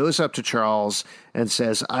she goes up to Charles and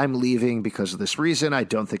says, I'm leaving because of this reason. I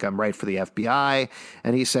don't think I'm right for the FBI.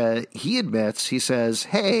 And he says,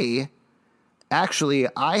 hey, actually,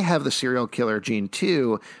 I have the serial killer gene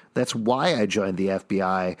too. That's why I joined the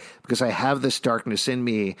FBI, because I have this darkness in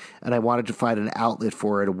me and I wanted to find an outlet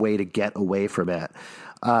for it, a way to get away from it.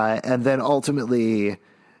 And then ultimately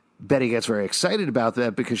Betty gets very excited about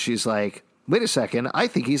that because she's like, wait a second, I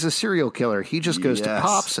think he's a serial killer. He just goes to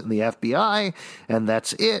Pops and the FBI, and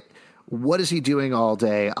that's it. What is he doing all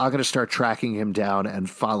day? I'm going to start tracking him down and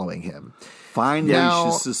following him. Finally,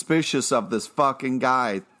 Now, she's suspicious of this fucking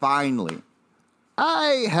guy. Finally.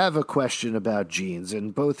 I have a question about genes,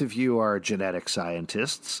 and both of you are genetic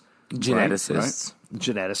scientists. Geneticists. Right?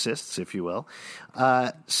 Geneticists, if you will.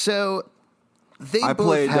 So they I both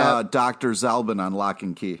played have... Dr. Zalbin on Lock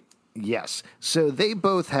and Key. Yes. So they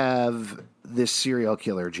both have this serial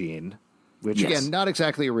killer gene, which, Yes. again, not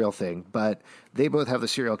exactly a real thing, but they both have the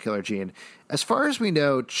serial killer gene. As far as we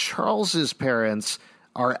know, Charles's parents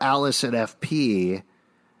are Alice and FP,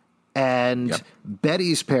 and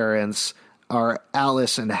Betty's parents are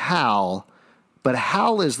Alice and Hal, but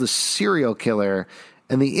Hal is the serial killer,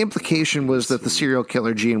 and the implication was that the serial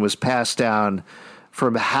killer gene was passed down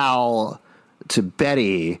from Hal to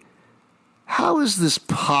Betty. How is this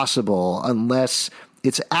possible unless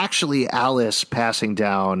it's actually Alice passing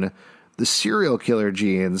down the serial killer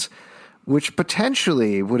genes, which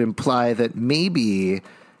potentially would imply that maybe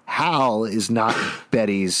Hal is not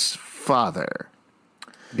Betty's father?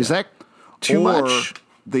 Is that too much?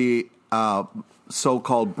 The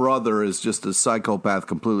so-called brother is just a psychopath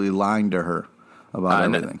completely lying to her about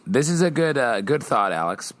everything. This is a good thought,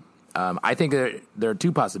 Alex. I think there are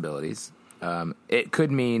two possibilities. It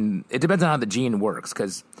could mean, it depends on how the gene works,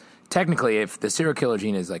 because technically if the serial killer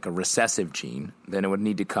gene is like a recessive gene, then it would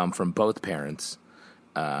need to come from both parents,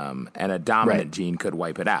 and a dominant gene could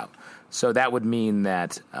wipe it out. So that would mean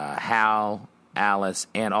that Hal, Alice,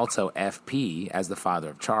 and also FP, as the father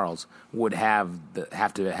of Charles, would have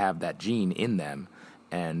to have that gene in them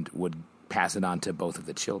and would pass it on to both of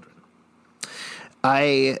the children.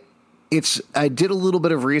 I did a little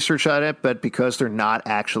bit of research on it, but because they're not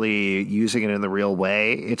actually using it in the real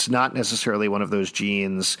way, it's not necessarily one of those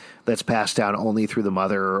genes that's passed down only through the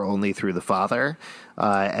mother or only through the father.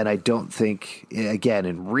 And I don't think, again,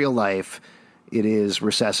 in real life, it is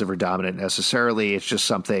recessive or dominant necessarily. It's just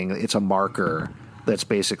something, it's a marker that's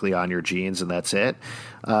basically on your genes, and that's it.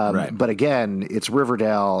 But again, it's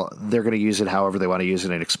Riverdale. They're going to use it however they want to use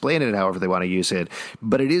it and explain it however they want to use it.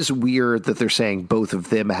 But it is weird that they're saying both of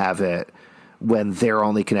them have it when their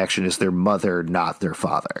only connection is their mother, not their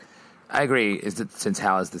father. I agree, since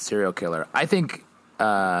Hal is the serial killer. I think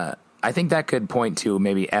that could point to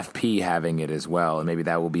maybe FP having it as well, and maybe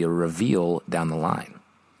that will be a reveal down the line.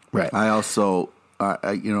 Right. I also,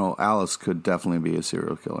 Alice could definitely be a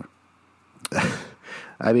serial killer.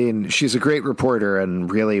 I mean, she's a great reporter,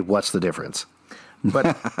 and really, what's the difference?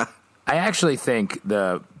 But I actually think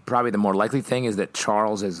probably the more likely thing is that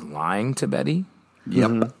Charles is lying to Betty. Yep.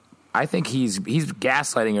 Mm-hmm. I think he's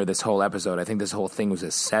gaslighting her this whole episode. I think this whole thing was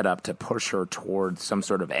a setup to push her towards some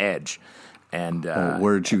sort of edge. And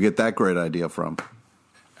Where did you get that great idea from?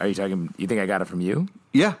 Are you talking? You think I got it from you?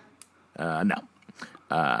 Yeah. No.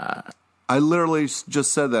 I literally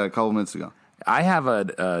just said that a couple minutes ago. I have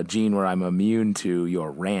a gene where I'm immune to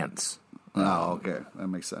your rants. Oh, okay. That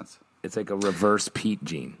makes sense. It's like a reverse Pete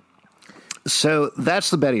gene. So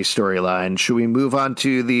that's the Betty storyline. Should we move on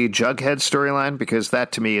to the Jughead storyline? Because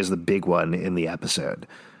that, to me, is the big one in the episode.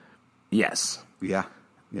 Yes. Yeah.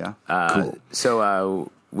 Yeah. Cool.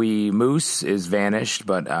 So Moose is vanished,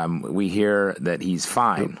 but we hear that he's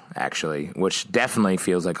fine, actually, which definitely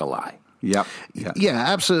feels like a lie. Yep. Yeah,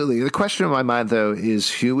 absolutely. The question in my mind, though, is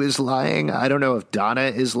who is lying? I don't know if Donna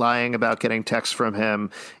is lying about getting texts from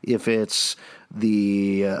him, if it's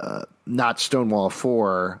the not Stonewall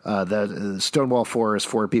 4. The Stonewall 4 is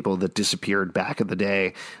 4 people that disappeared back in the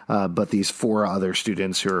day, but these 4 other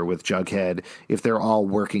students who are with Jughead, if they're all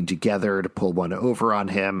working together to pull one over on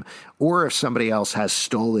him, or if somebody else has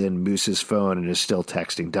stolen Moose's phone and is still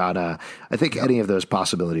texting Donna. I think any of those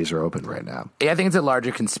possibilities are open right now. Yeah, I think it's a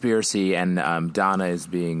larger conspiracy, and Donna is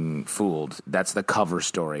being fooled. That's the cover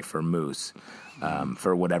story for Moose,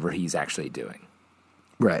 for whatever he's actually doing.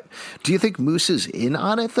 Right. Do you think Moose is in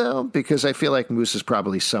on it, though? Because I feel like Moose is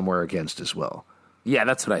probably somewhere against as well. Yeah,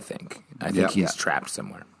 that's what I think. I think he's trapped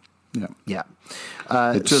somewhere. Yeah. Yeah.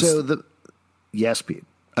 Yes, Pete.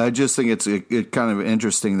 I just think it's kind of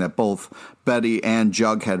interesting that both Betty and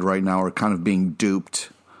Jughead right now are kind of being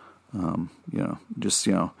duped.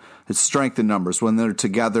 It's strength in numbers. When they're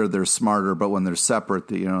together, they're smarter, but when they're separate,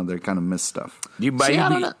 they kind of miss stuff.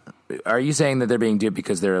 Are you saying that they're being duped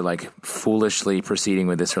because they're like foolishly proceeding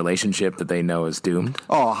with this relationship that they know is doomed?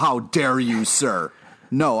 Oh, how dare you, sir!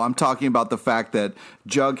 No, I'm talking about the fact that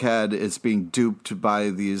Jughead is being duped by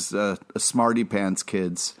these smarty pants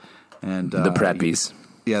kids and the preppies.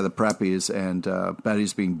 The preppies, and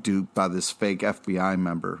Betty's being duped by this fake FBI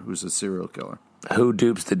member who's a serial killer. Who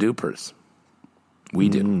dupes the dupers? We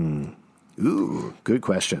do. Ooh, good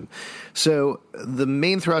question. So the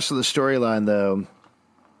main thrust of the storyline, though,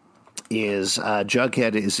 is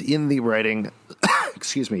Jughead is in the writing,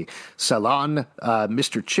 excuse me, salon.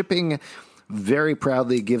 Mr. Chipping very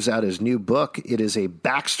proudly gives out his new book. It is a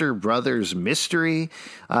Baxter Brothers mystery,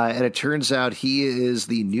 and it turns out he is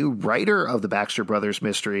the new writer of the Baxter Brothers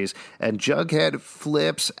mysteries, and Jughead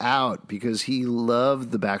flips out because he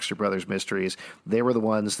loved the Baxter Brothers mysteries. They were the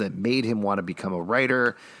ones that made him want to become a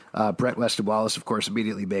writer. Brett Weston Wallace, of course,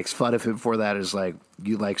 immediately makes fun of him for that. Is like,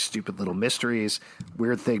 you like stupid little mysteries.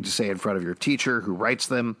 Weird thing to say in front of your teacher who writes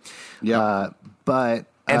them. Yeah. But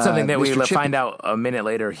And something that we Mr. find out a minute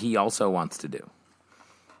later he also wants to do.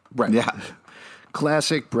 Right. Yeah.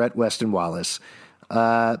 Classic Brett Weston Wallace.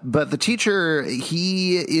 But the teacher,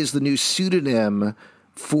 he is the new pseudonym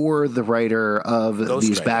for the writer of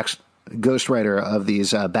ghostwriter of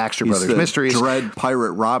these Baxter He's Brothers the mysteries. Dread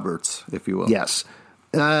Pirate Roberts, if you will. Yes.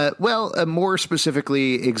 More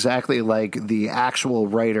specifically, exactly like the actual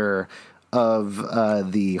writer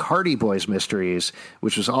of the Hardy Boys mysteries,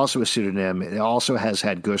 which was also a pseudonym. It also has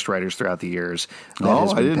had ghostwriters throughout the years.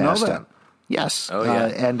 I didn't know that. Yes. Oh, yeah.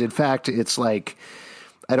 And in fact, it's like,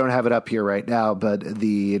 I don't have it up here right now, but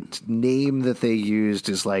the name that they used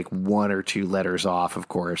is like one or two letters off, of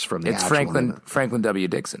course, from the It's actual name. Franklin W.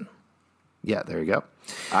 Dixon. Yeah, there you go.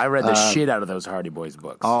 I read the shit out of those Hardy Boys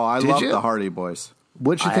books. Oh, I Did love you? the Hardy Boys.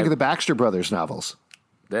 What did you think of the Baxter Brothers novels?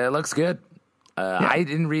 That looks good. I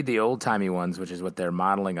didn't read the old-timey ones, which is what they're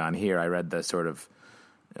modeling on here. I read the sort of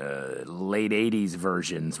late 80s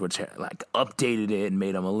versions, which like updated it and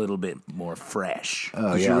made them a little bit more fresh.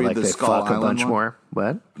 Oh, Did you yeah, read like the they Skull fuck a Island bunch one? more.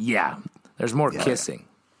 What? Yeah. There's more kissing.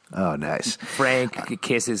 Oh, nice. Frank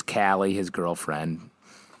kisses Callie, his girlfriend.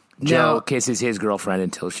 Joe kisses his girlfriend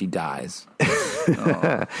until she dies.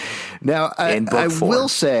 Now, In book I four. will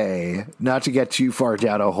say, not to get too far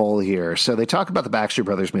down a hole here, so they talk about the Baxter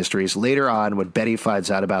Brothers mysteries. Later on, when Betty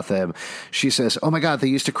finds out about them, she says, oh my God, they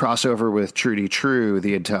used to cross over with Trudy True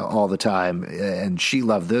all the time, and she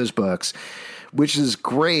loved those books, which is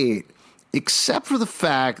great, except for the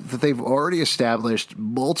fact that they've already established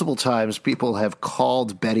multiple times people have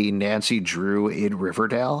called Betty Nancy Drew in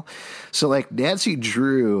Riverdale. So, like, Nancy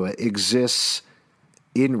Drew exists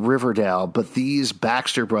in Riverdale, but these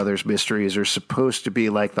Baxter Brothers mysteries are supposed to be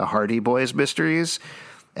like the Hardy Boys mysteries,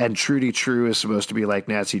 and Trudy True is supposed to be like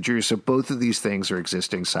Nancy Drew. So both of these things are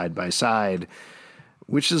existing side by side,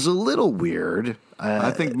 which is a little weird.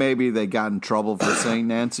 I think maybe they got in trouble for saying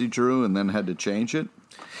Nancy Drew and then had to change it.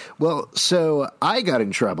 Well, so I got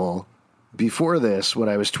in trouble before this when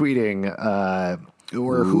I was tweeting,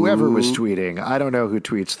 or whoever was tweeting. I don't know who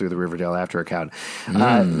tweets through the Riverdale After account.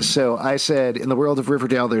 So I said, in the world of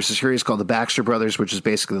Riverdale, there's a series called The Baxter Brothers, which is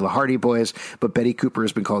basically the Hardy Boys, but Betty Cooper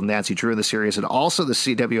has been called Nancy Drew in the series, and also the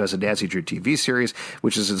CW has a Nancy Drew TV series,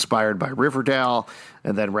 which is inspired by Riverdale,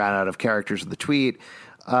 and then ran out of characters in the tweet.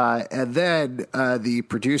 And then the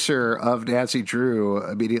producer of Nancy Drew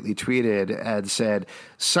immediately tweeted and said,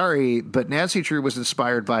 sorry, but Nancy Drew was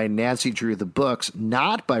inspired by Nancy Drew the books,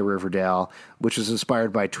 not by Riverdale, which was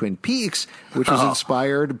inspired by Twin Peaks, which was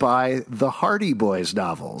inspired by the Hardy Boys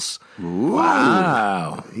novels.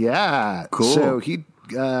 Wow. Yeah. Cool. So he,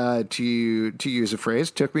 to use a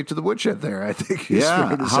phrase, took me to the woodshed there, I think. Is Yeah.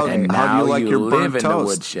 fair to How- say. And How do now you like your live burnt in the toast?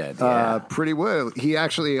 woodshed. Yeah. Pretty well. He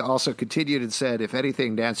actually also continued and said, if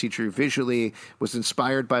anything, Nancy Drew visually was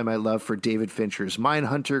inspired by my love for David Fincher's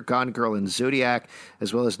Mindhunter, Gone Girl, and Zodiac,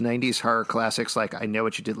 as well as 90s horror classics like I Know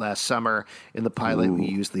What You Did Last Summer. In the pilot, we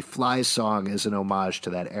used the Flies song as an homage to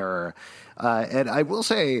that era. And I will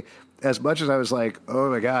say, as much as I was like, oh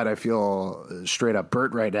my God, I feel straight up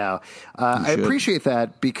burnt right now, I appreciate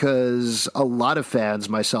that because a lot of fans,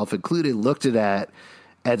 myself included, looked at that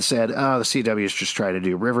and said, oh, the CW is just trying to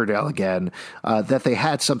do Riverdale again, that they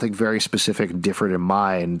had something very specific and different in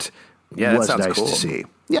mind. Yeah, that was sounds nice cool. to see.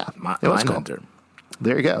 Yeah, it was cool. Mindhunter.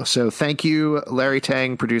 There you go. So thank you, Larry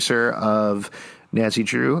Tang, producer of Nancy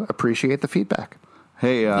Drew. Appreciate the feedback.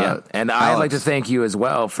 Hey, Yeah, and I'd like Alex. to thank you as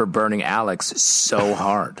well for burning Alex so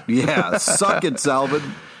hard. Yeah, suck it, Salvin.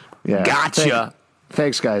 Yeah. Gotcha.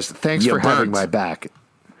 Thanks, guys. Thanks You for having burnt. my back.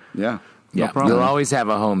 Yeah, Yeah, no problem. you'll always have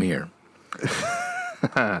a home here.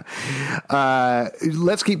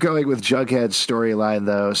 Let's keep going with Jughead's storyline,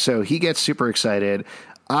 though. So he gets super excited.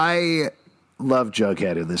 I love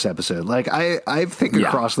Jughead in this episode. Like, I think Yeah.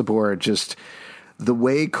 across the board, just the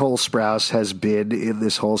way Cole Sprouse has been in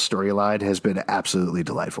this whole storyline has been absolutely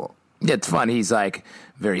delightful. Yeah, it's fun. He's like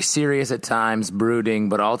very serious at times, brooding,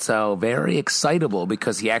 but also very excitable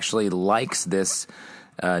because he actually likes this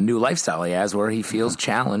new lifestyle he has, where he feels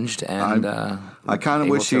challenged and. I kind of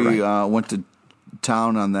wish he went to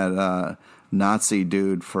town on that Nazi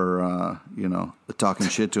dude for talking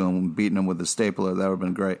shit to him, beating him with a stapler. That would have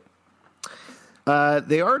been great.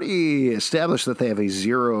 They already established that they have a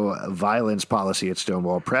zero violence policy at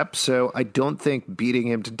Stonewall Prep, so I don't think beating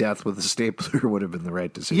him to death with a stapler would have been the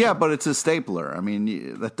right decision. Yeah, but it's a stapler. I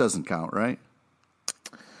mean, that doesn't count, right?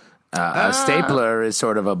 A stapler is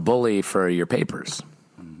sort of a bully for your papers.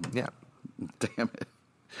 Yeah. Damn it.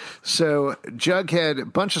 So Jughead, a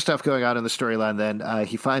bunch of stuff going on in the storyline. Then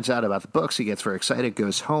he finds out about the books. He gets very excited,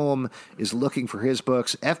 goes home, is looking for his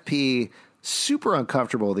books. FP, super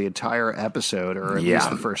uncomfortable the entire episode, or at least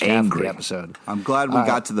the first half of the episode. I'm glad we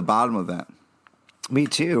got to the bottom of that. Me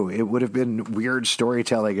too. It would have been weird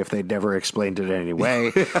storytelling if they'd never explained it in any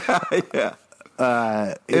way.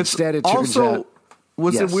 Yeah. Instead, it turns also, out...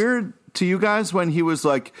 Was Yes. it weird to you guys when he was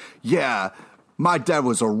like, yeah, my dad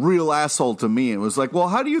was a real asshole to me? It was like, well,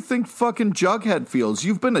 how do you think fucking Jughead feels?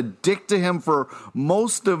 You've been a dick to him for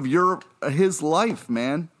most of his life,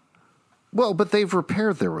 man. Well, but they've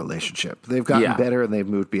repaired their relationship. They've gotten better and they've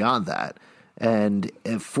moved beyond that. And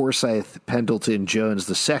Forsyth Pendleton Jones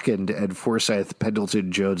II and Forsyth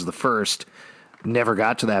Pendleton Jones I never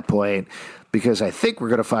got to that point, because I think we're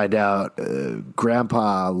going to find out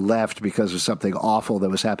Grandpa left because of something awful that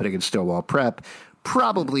was happening in Stonewall Prep,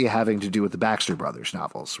 probably having to do with the Baxter Brothers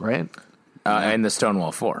novels, right? And the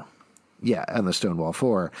Stonewall Four. Yeah, and the Stonewall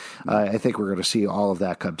Four. I think we're going to see all of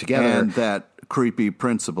that come together. And that creepy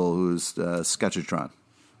principal who's Sketchatron.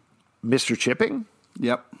 Mr. Chipping?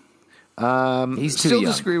 Yep. He's too Still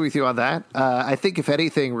young. disagree with you on that. I think, if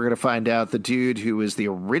anything, we're going to find out the dude who is the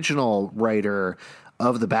original writer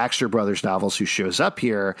of the Baxter Brothers novels, who shows up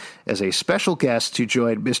here as a special guest to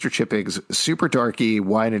join Mr. Chipping's super darky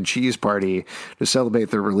wine and cheese party to celebrate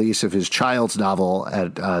the release of his child's novel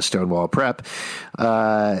at Stonewall Prep.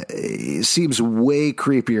 Seems way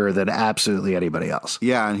creepier than absolutely anybody else.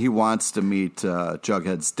 Yeah, and he wants to meet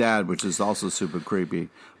Jughead's dad, which is also super creepy.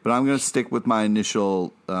 But I'm going to stick with my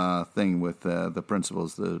initial thing with the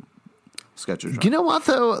principals, the Sketchatron. You know what,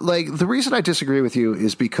 though? Like, the reason I disagree with you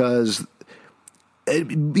is because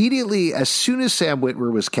immediately, as soon as Sam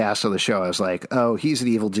Witwer was cast on the show, I was like, oh, he's an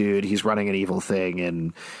evil dude. He's running an evil thing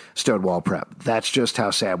in Stonewall Prep. That's just how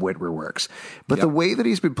Sam Witwer works. But the way that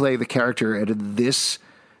he's been playing the character, and in this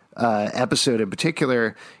episode in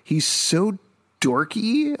particular, he's so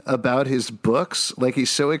dorky about his books. Like, he's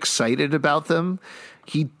so excited about them.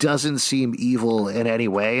 He doesn't seem evil in any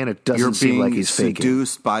way, and it doesn't seem like he's faking.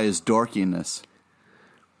 Seduced by his dorkiness.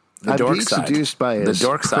 The I'm dork being side. seduced by his the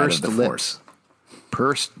dork side pursed of the lips.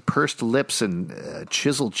 Pursed lips and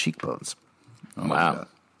chiseled cheekbones. Wow.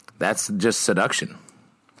 That's just seduction.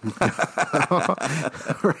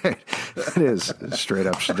 Right. That is straight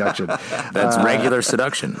up seduction. That's regular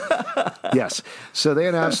seduction. Yes. So they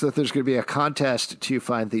announced that there's going to be a contest to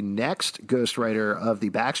find the next ghostwriter of the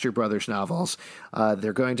Baxter Brothers novels.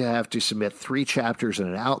 They're going to have to submit 3 chapters and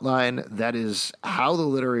an outline. That is how the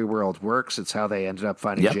literary world works. It's how they ended up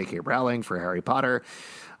finding J.K. Rowling for Harry Potter.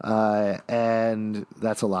 And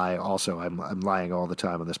that's a lie. Also, I'm lying all the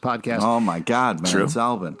time on this podcast. Oh my God, man. True. It's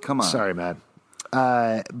Alvin. Come on. Sorry, man.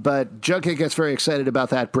 But Jughead gets very excited about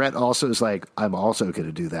that. Brett also is like, I'm also going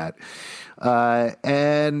to do that.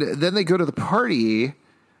 And then they go to the party,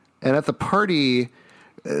 and at the party,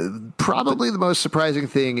 probably the most surprising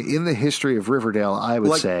thing in the history of Riverdale, I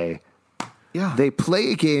would say, they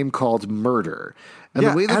play a game called Murder. And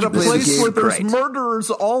the way that at you a play place the game, where there's great. murderers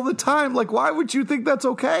all the time. Like, why would you think that's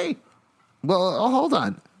okay? Well, hold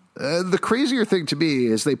on. The crazier thing to me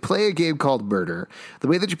is they play a game called Murder. The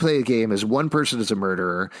way that you play a game is one person is a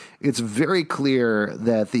murderer. It's very clear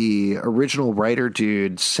that the original writer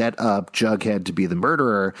dude set up Jughead to be the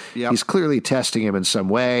murderer. Yep. He's clearly testing him in some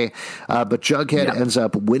way. But Jughead ends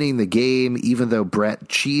up winning the game, even though Brett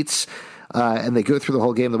cheats. And they go through the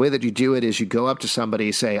whole game. The way that you do it is you go up to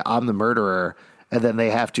somebody, say, I'm the murderer, and then they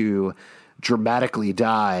have to dramatically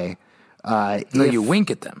die. You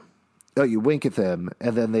wink at them. Oh, you wink at them,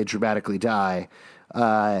 and then they dramatically die.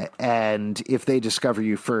 And if they discover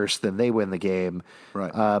you first, then they win the game.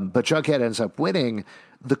 Right. But Jughead ends up winning.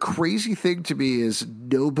 The crazy thing to me is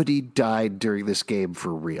nobody died during this game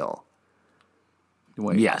for real.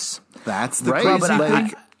 Wait, Yes. that's the Right? crazy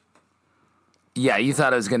Like- thing. Yeah, you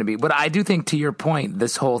thought it was going to be, but I do think, to your point,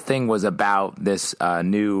 this whole thing was about this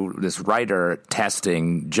writer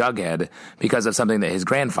testing Jughead because of something that his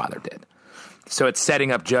grandfather did. So it's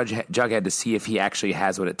setting up Jughead to see if he actually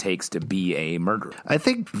has what it takes to be a murderer. I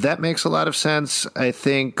think that makes a lot of sense. I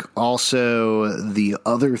think also the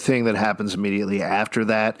other thing that happens immediately after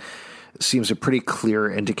that, seems a pretty clear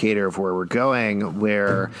indicator of where we're going,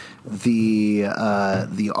 where the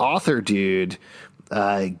author dude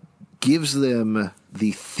gives them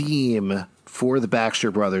the theme for the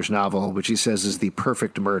Baxter Brothers novel, which he says is the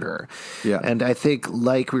perfect murder. Yeah. And I think,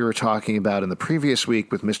 like we were talking about in the previous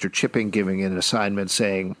week with Mr. Chipping giving an assignment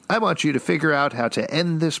saying, I want you to figure out how to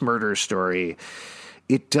end this murder story,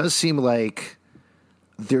 it does seem like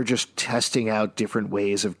they're just testing out different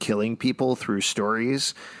ways of killing people through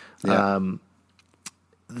stories. Yeah.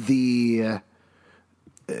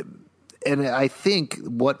 And I think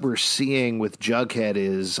what we're seeing with Jughead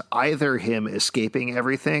is either him escaping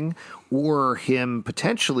everything or him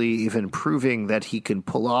potentially even proving that he can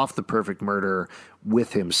pull off the perfect murder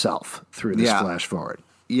with himself through this flash forward.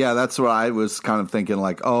 Yeah, that's what I was kind of thinking,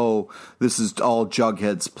 like, oh, this is all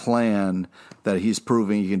Jughead's plan, that he's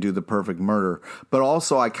proving he can do the perfect murder. But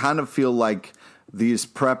also I kind of feel like these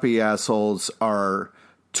preppy assholes are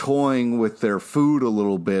toying with their food a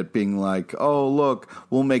little bit, being like, oh, look,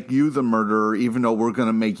 we'll make you the murderer even though we're going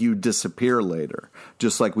to make you disappear later,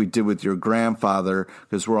 just like we did with your grandfather,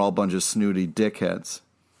 because we're all a bunch of snooty dickheads.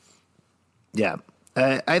 Yeah.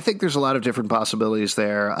 I think there's a lot of different possibilities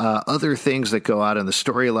there. Other things that go out in the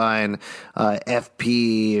storyline,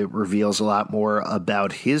 FP reveals a lot more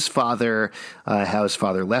about his father, how his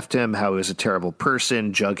father left him, how he was a terrible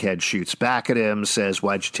person. Jughead shoots back at him, says,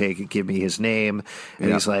 why'd you take it? Give me his name.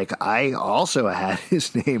 And he's like, I also had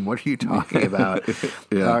his name. What are you talking about?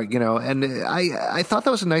 And I thought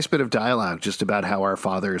that was a nice bit of dialogue just about how our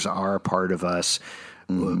fathers are part of us.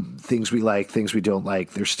 Things we like, things we don't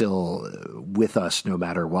like, they're still with us no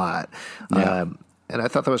matter what. Yeah. And I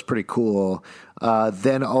thought that was pretty cool.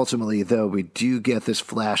 Then ultimately, though, we do get this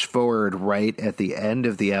flash forward right at the end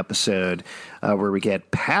of the episode where we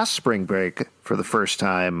get past spring break for the first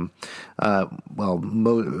time.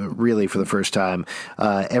 Really for the first time.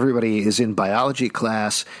 Everybody is in biology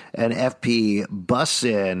class, and FP busts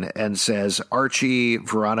in and says, Archie,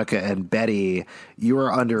 Veronica, and Betty, you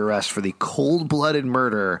are under arrest for the cold-blooded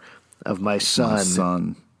murder of my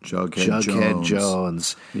son Jughead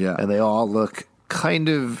Jones. Yeah. And they all look kind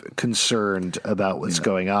of concerned about what's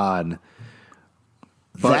going on.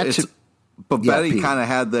 But Betty kind of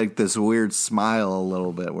had like this weird smile a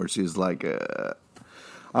little bit where she's like, I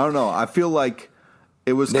don't know. I feel like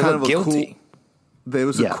it was kind of guilty.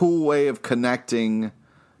 A cool way of connecting,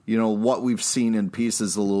 what we've seen in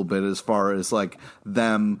pieces a little bit, as far as like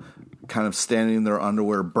them kind of standing in their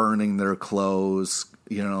underwear, burning their clothes,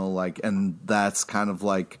 and that's kind of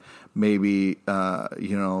like maybe,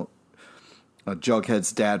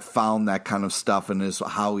 Jughead's dad found that kind of stuff and is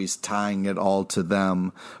how he's tying it all to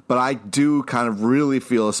them. But I do kind of really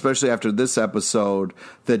feel, especially after this episode,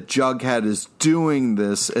 that Jughead is doing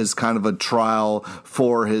this as kind of a trial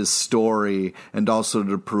for his story, and also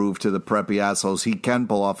to prove to the preppy assholes he can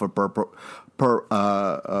pull off a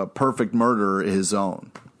perfect murder his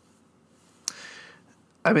own.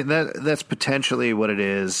 I mean, that's potentially what it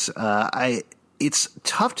is. It's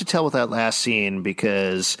tough to tell with that last scene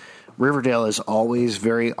because Riverdale is always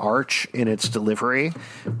very arch in its delivery,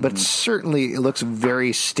 but certainly it looks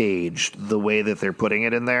very staged the way that they're putting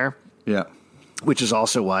it in there. Yeah. Which is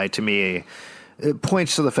also why, to me, it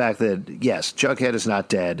points to the fact that, yes, Jughead is not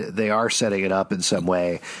dead. They are setting it up in some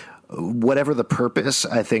way. Whatever the purpose,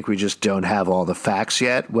 I think we just don't have all the facts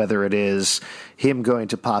yet, whether it is him going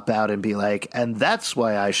to pop out and be like, and that's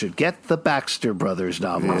why I should get the Baxter Brothers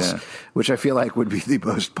novels, which I feel like would be the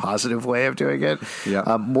most positive way of doing it.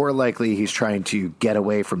 Yeah. More likely he's trying to get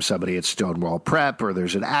away from somebody at Stonewall Prep, or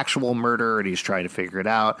there's an actual murder and he's trying to figure it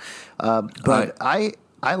out. But I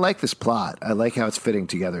like this plot. I like how it's fitting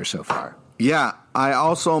together so far. Yeah, I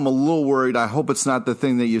also am a little worried. I hope it's not the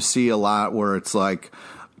thing that you see a lot where it's like,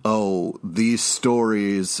 oh, these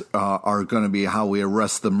stories are going to be how we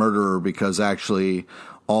arrest the murderer, because actually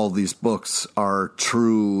all these books are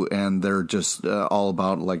true and they're just all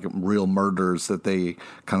about like real murders that they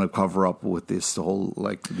kind of cover up with this whole,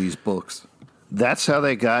 like, these books. That's how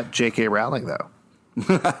they got J.K. Rowling, though.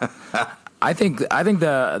 I think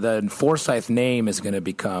the Forsythe name is going to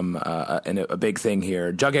become a big thing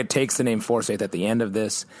here. Jughead takes the name Forsythe at the end of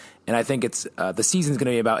this, and I think it's the season's going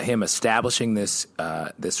to be about him establishing this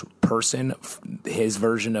person, his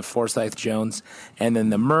version of Forsythe Jones, and then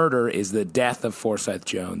the murder is the death of Forsythe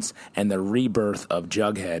Jones and the rebirth of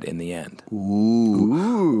Jughead in the end.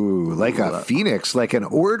 Ooh, like a phoenix, like an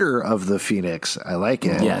order of the phoenix. I like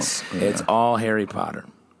it. Yes, it's all Harry Potter.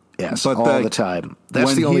 Yes, but all the time.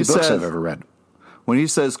 That's the only books I've ever read. When he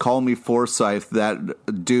says, call me Forsythe,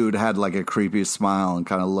 that dude had like a creepy smile and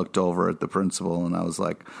kind of looked over at the principal, and I was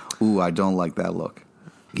like, ooh, I don't like that look.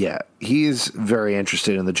 Yeah, he's very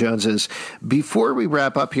interested in the Joneses. Before we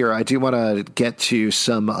wrap up here, I do want to get to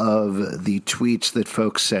some of the tweets that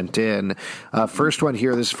folks sent in. First one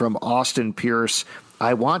here, this is from Austin Pierce.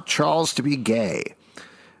 I want Charles to be gay.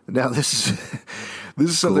 Now, this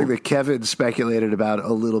is something that Kevin speculated about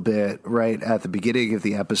a little bit right at the beginning of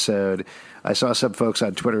the episode. I saw some folks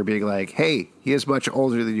on Twitter being like, hey, he is much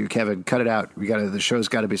older than you, Kevin. Cut it out. The show's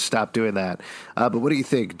got to be stopped doing that. But what do you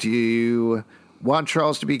think? Do you want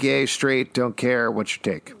Charles to be gay, straight, don't care? What's your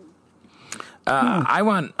take? I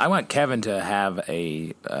want Kevin to have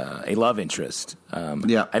a love interest.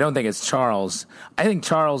 I don't think it's Charles. I think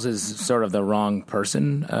Charles is sort of the wrong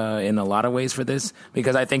person in a lot of ways for this,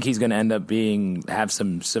 because I think he's going to end up have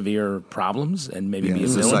some severe problems and maybe be a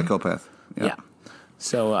villain. Psychopath. Yeah.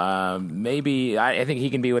 So maybe I think he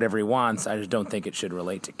can be whatever he wants. I just don't think it should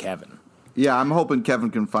relate to Kevin. Yeah, I'm hoping Kevin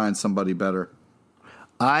can find somebody better.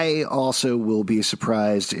 I also will be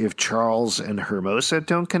surprised if Charles and Hermosa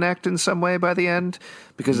don't connect in some way by the end,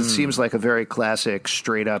 because it seems like a very classic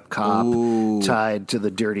straight-up cop tied to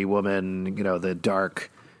the dirty woman, the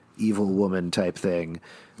dark, evil woman type thing.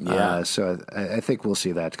 Yeah. So I think we'll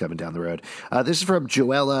see that coming down the road. This is from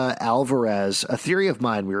Joella Alvarez. A theory of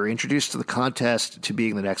mine. We were introduced to the contest to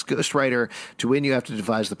being the next ghostwriter. To win, you have to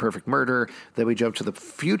devise the perfect murder. Then we jump to the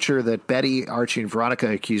future that Betty, Archie, and Veronica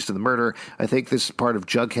are accused of the murder. I think this is part of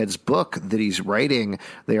Jughead's book that he's writing.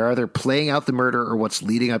 They are either playing out the murder or what's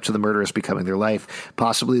leading up to the murder is becoming their life.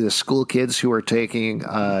 Possibly the school kids who are taking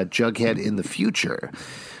Jughead in the future.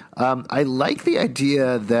 I like the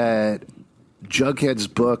idea that Jughead's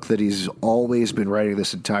book that he's always been writing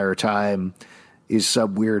this entire time is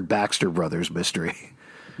some weird Baxter Brothers mystery.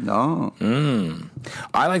 No.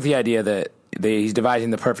 I like the idea that he's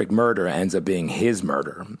devising the perfect murder ends up being his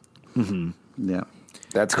murder. Mm-hmm. Yeah.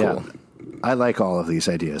 That's cool. Yeah. I like all of these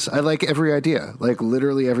ideas. I like every idea. Like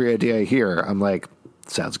literally every idea I hear, I'm like,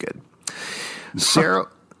 sounds good.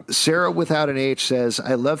 Sarah without an H says,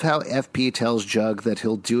 I love how FP tells Jug that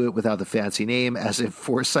he'll do it without the fancy name, as if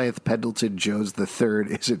Forsyth Pendleton Jones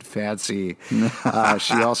III isn't fancy.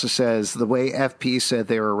 She also says, the way FP said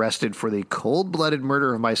they were arrested for the cold-blooded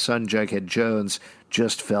murder of my son, Jughead Jones,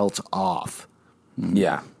 just felt off.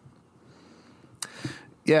 Yeah.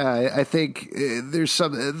 Yeah, I think there's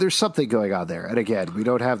something going on there. And again, we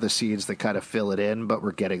don't have the scenes that kind of fill it in, but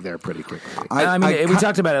we're getting there pretty quickly. We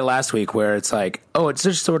talked about it last week where it's like, it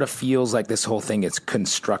just sort of feels like this whole thing is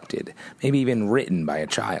constructed, maybe even written by a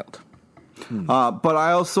child. But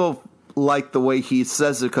I also like the way he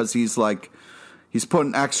says it, because he's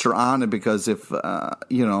putting extra on it, because if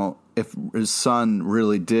his son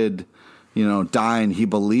really did die and he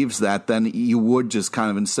believes that, then you would just kind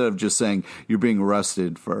of, instead of just saying you're being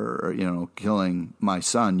arrested for, killing my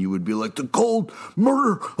son, you would be like, the cold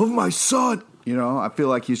murder of my son. I feel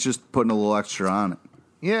like he's just putting a little extra on it.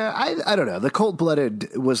 Yeah, I don't know. The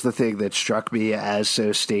cold-blooded was the thing that struck me as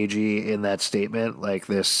so stagey in that statement, like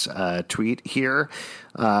this tweet here.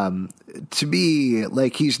 To me,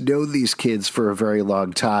 like, he's known these kids for a very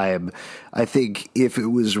long time. I think if it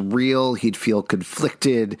was real, he'd feel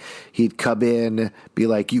conflicted. He'd come in, be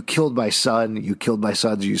like, you killed my son, you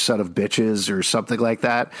son of bitches, or something like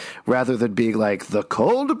that, rather than being like, the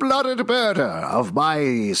cold-blooded murder of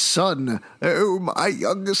my son, my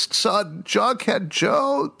youngest son, Jughead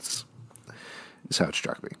Jones. Is how it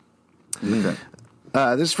struck me. Okay.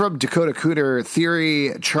 This is from Dakota Cooter.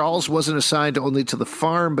 Theory, Charles wasn't assigned only to the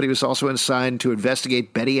farm, but he was also assigned to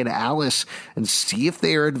investigate Betty and Alice and see if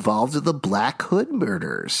they are involved in the Black Hood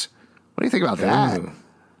murders. What do you think about that? Ooh.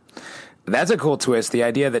 That's a cool twist. The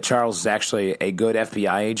idea that Charles is actually a good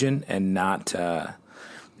FBI agent and not...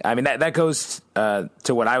 that goes to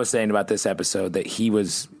what I was saying about this episode, that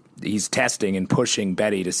he's testing and pushing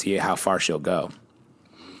Betty to see how far she'll go.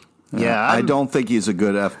 Yeah, I don't think he's a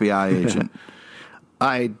good FBI agent.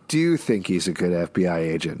 I do think he's a good FBI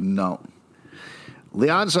agent. No.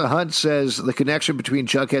 Leonza Hunt says the connection between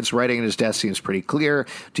Jughead's writing and his death seems pretty clear.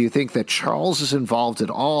 Do you think that Charles is involved at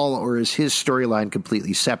all, or is his storyline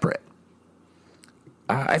completely separate?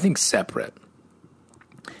 I think separate.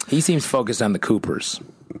 He seems focused on the Coopers.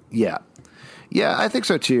 Yeah. Yeah, I think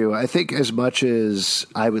so too. I think as much as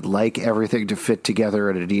I would like everything to fit together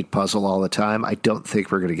in a neat puzzle all the time, I don't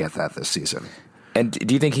think we're going to get that this season. And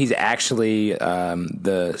do you think he's actually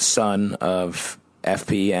the son of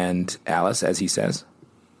FP and Alice, as he says?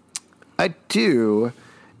 I do,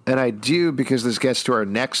 and I do because this gets to our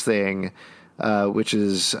next thing, which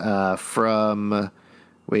is from...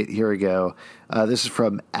 Wait, here we go. This is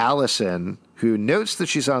from Allison, who notes that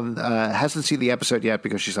she's on hasn't seen the episode yet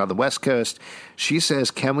because she's on the West Coast. She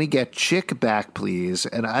says, "Can we get Chick back, please?"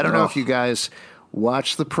 And I don't know if you guys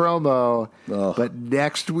watch the promo. But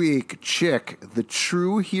next week, Chick, the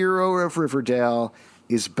true hero of Riverdale,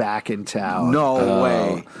 is back in town. No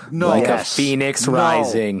way. No. Like a phoenix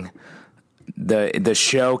rising. The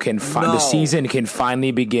show can the season can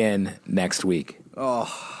finally begin next week.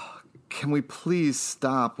 Can we please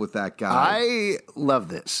stop with that guy? I love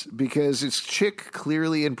this because it's Chick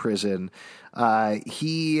clearly in prison.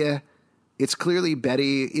 It's clearly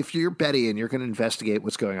Betty. If you're Betty and you're going to investigate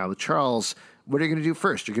what's going on with Charles, what are you going to do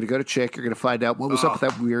first? You're going to go to Chick. You're going to find out what was up with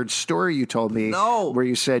that weird story you told me where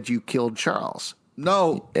you said you killed Charles.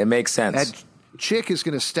 No. It makes sense. And Chick is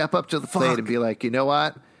going to step up to the plate and be like, you know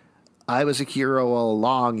what? I was a hero all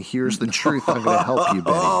along. Here's the truth. I'm going to help you,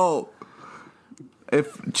 Betty.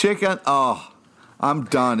 If Chick... I'm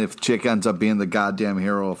done if Chick ends up being the goddamn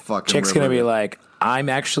hero of fucking Chick's going to be like, I'm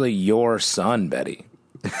actually your son, Betty.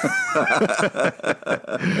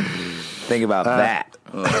 Think about that.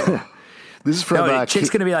 This is from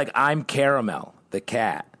Chick's going to be like, I'm Caramel, the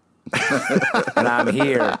cat. And I'm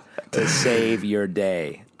here to save your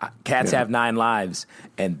day. Cats have 9 lives,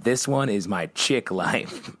 and this one is my Chick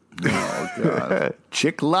life. Oh, God.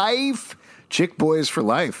 Chick life. Chick boys for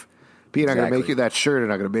life. Pete, I'm going to make you that shirt,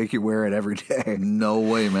 and I'm going to make you wear it every day. No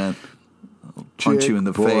way, man. I'll punch you in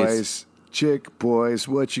the face. Chick boys,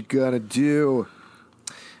 what you gonna do?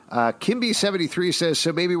 Kimby73 says,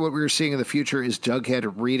 so maybe what we were seeing in the future is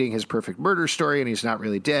Jughead reading his perfect murder story and he's not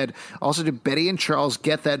really dead. Also, did Betty and Charles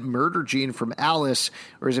get that murder gene from Alice,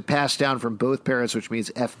 or is it passed down from both parents, which means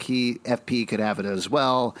FP could have it as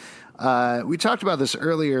well? We talked about this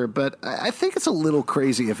earlier, but I think it's a little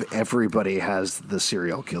crazy if everybody has the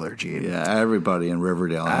serial killer gene. Yeah, everybody in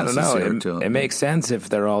Riverdale has I don't know. It makes sense if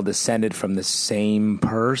they're all descended from the same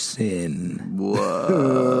person.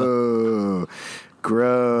 Whoa.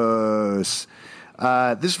 Gross.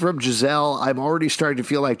 This is from Giselle. I'm already starting to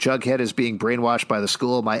feel like Jughead is being brainwashed by the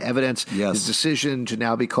school. My evidence is decision to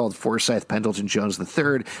now be called Forsyth Pendleton Jones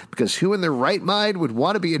III, because who in their right mind would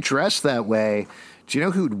want to be addressed that way? Do you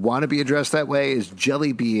know who would want to be addressed that way? Is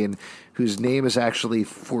Jellybean, whose name is actually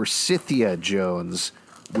Forsythia Jones,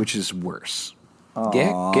 which is worse.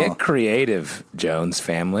 Get creative, Jones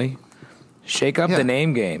family. Shake up the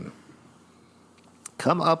name game.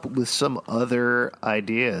 Come up with some other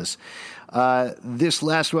ideas. This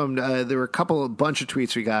last one, there were a bunch of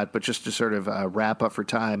tweets we got, but just to sort of wrap up for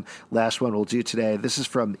time, last one we'll do today. This is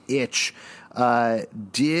from Itch.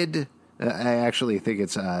 I actually think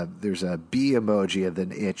it's there's a B emoji and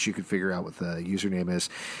then Itch. You can figure out what the username is.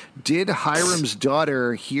 Did Hiram's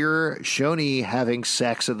daughter hear Shoni having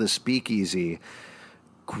sex at the speakeasy?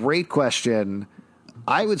 Great question.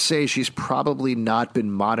 I would say she's probably not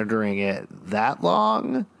been monitoring it that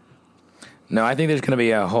long. No, I think there's going to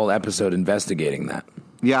be a whole episode investigating that.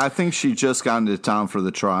 Yeah, I think she just got into town for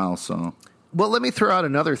the trial, so... Well, let me throw out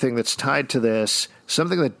another thing that's tied to this.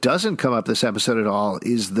 Something that doesn't come up this episode at all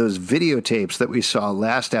is those videotapes that we saw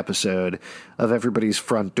last episode of everybody's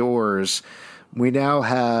front doors. We now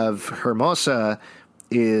have Hermosa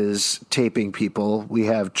is taping people. We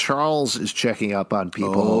have Charles is checking up on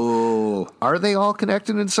people. Oh. Are they all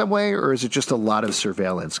connected in some way, or is it just a lot of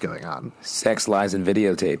surveillance going on? Sex, lies, and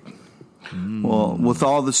videotape. Well, with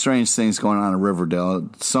all the strange things going on in Riverdale,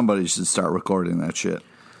 somebody should start recording that shit.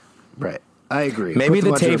 Right. I agree. Maybe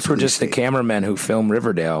the tapes were just the cameramen who filmed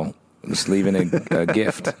Riverdale just leaving a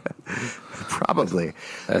gift. Probably.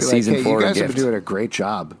 Season 4 you guys gift. have been doing a great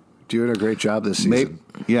job. Doing a great job this season.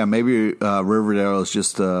 Maybe Riverdale is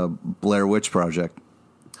just a Blair Witch Project.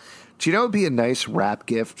 Do you know what would be a nice wrap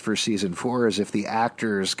gift for season 4 is if the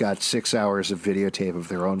actors got 6 hours of videotape of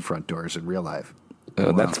their own front doors in real life?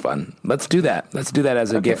 Oh, that's fun. Let's do that. Let's do that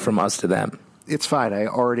as a gift from us to them. It's fine. I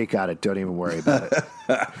already got it. Don't even worry about it.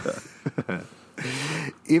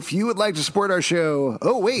 If you would like to support our show...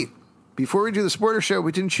 Oh, wait. Before we do the supporter show,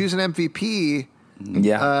 we didn't choose an MVP.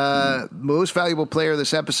 Yeah. Most valuable player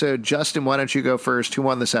this episode. Justin, why don't you go first? Who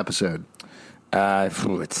won this episode?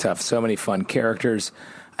 It's tough. So many fun characters.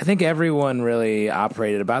 I think everyone really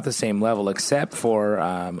operated about the same level, except for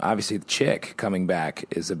obviously the Chick coming back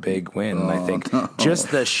is a big win. And I think just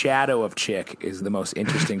the shadow of Chick is the most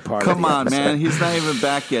interesting part. Come on, man. He's not even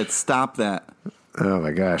back yet. Stop that. Oh,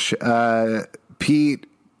 my gosh. Pete,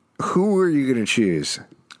 who are you going to choose?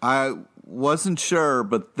 I wasn't sure,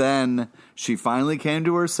 but then she finally came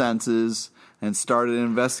to her senses and started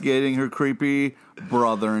investigating her creepy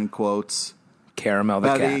brother, in quotes. Caramel the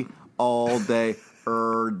Betty, cat. all day.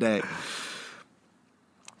 Day.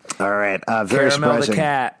 All right. Very Caramel surprising. the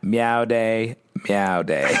cat. Meow day. Meow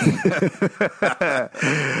day.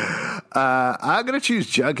 I'm going to choose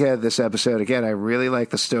Jughead this episode. Again, I really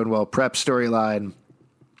like the Stonewall Prep storyline.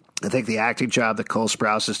 I think the acting job that Cole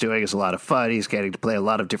Sprouse is doing is a lot of fun. He's getting to play a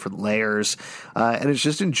lot of different layers, and it's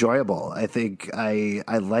just enjoyable. I think I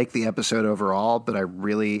like the episode overall, but I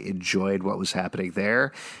really enjoyed what was happening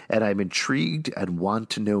there, and I'm intrigued and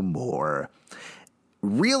want to know more.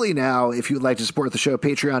 Really now, if you would like to support the show,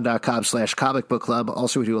 patreon.com/Comic Book Club.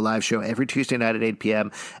 Also, we do a live show every Tuesday night at 8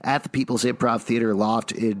 p.m. at the People's Improv Theater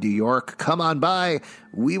Loft in New York. Come on by.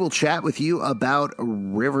 We will chat with you about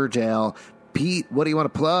Riverdale. Pete, what do you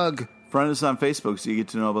want to plug? Friend us on Facebook so you get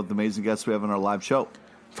to know about the amazing guests we have on our live show.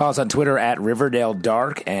 Follow us on Twitter at Riverdale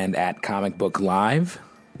Dark and at Comic Book Live.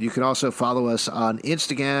 You can also follow us on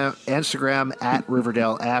Instagram at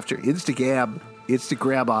Riverdale After. Instagram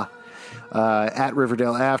at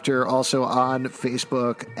Riverdale After. Also on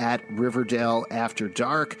Facebook at Riverdale After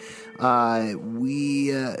Dark.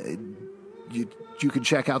 You can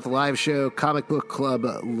check out the live show,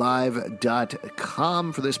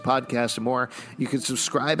 comicbookclublive.com for this podcast and more. You can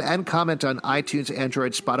subscribe and comment on iTunes,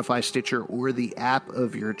 Android, Spotify, Stitcher, or the app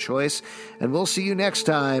of your choice. And we'll see you next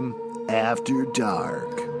time, After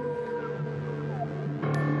Dark.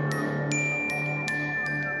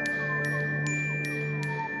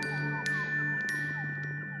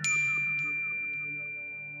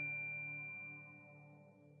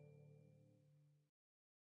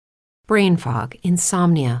 Brain fog,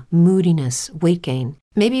 insomnia, moodiness, weight gain.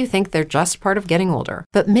 Maybe you think they're just part of getting older,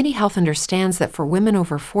 but MIDI Health understands that for women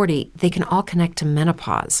over 40, they can all connect to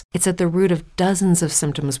menopause. It's at the root of dozens of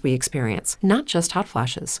symptoms we experience, not just hot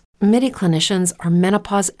flashes. MIDI clinicians are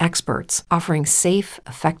menopause experts, offering safe,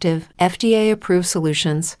 effective, FDA-approved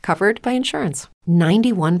solutions covered by insurance.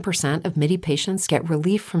 91% of MIDI patients get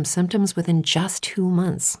relief from symptoms within just 2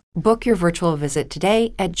 months. Book your virtual visit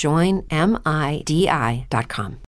today at joinmidi.com.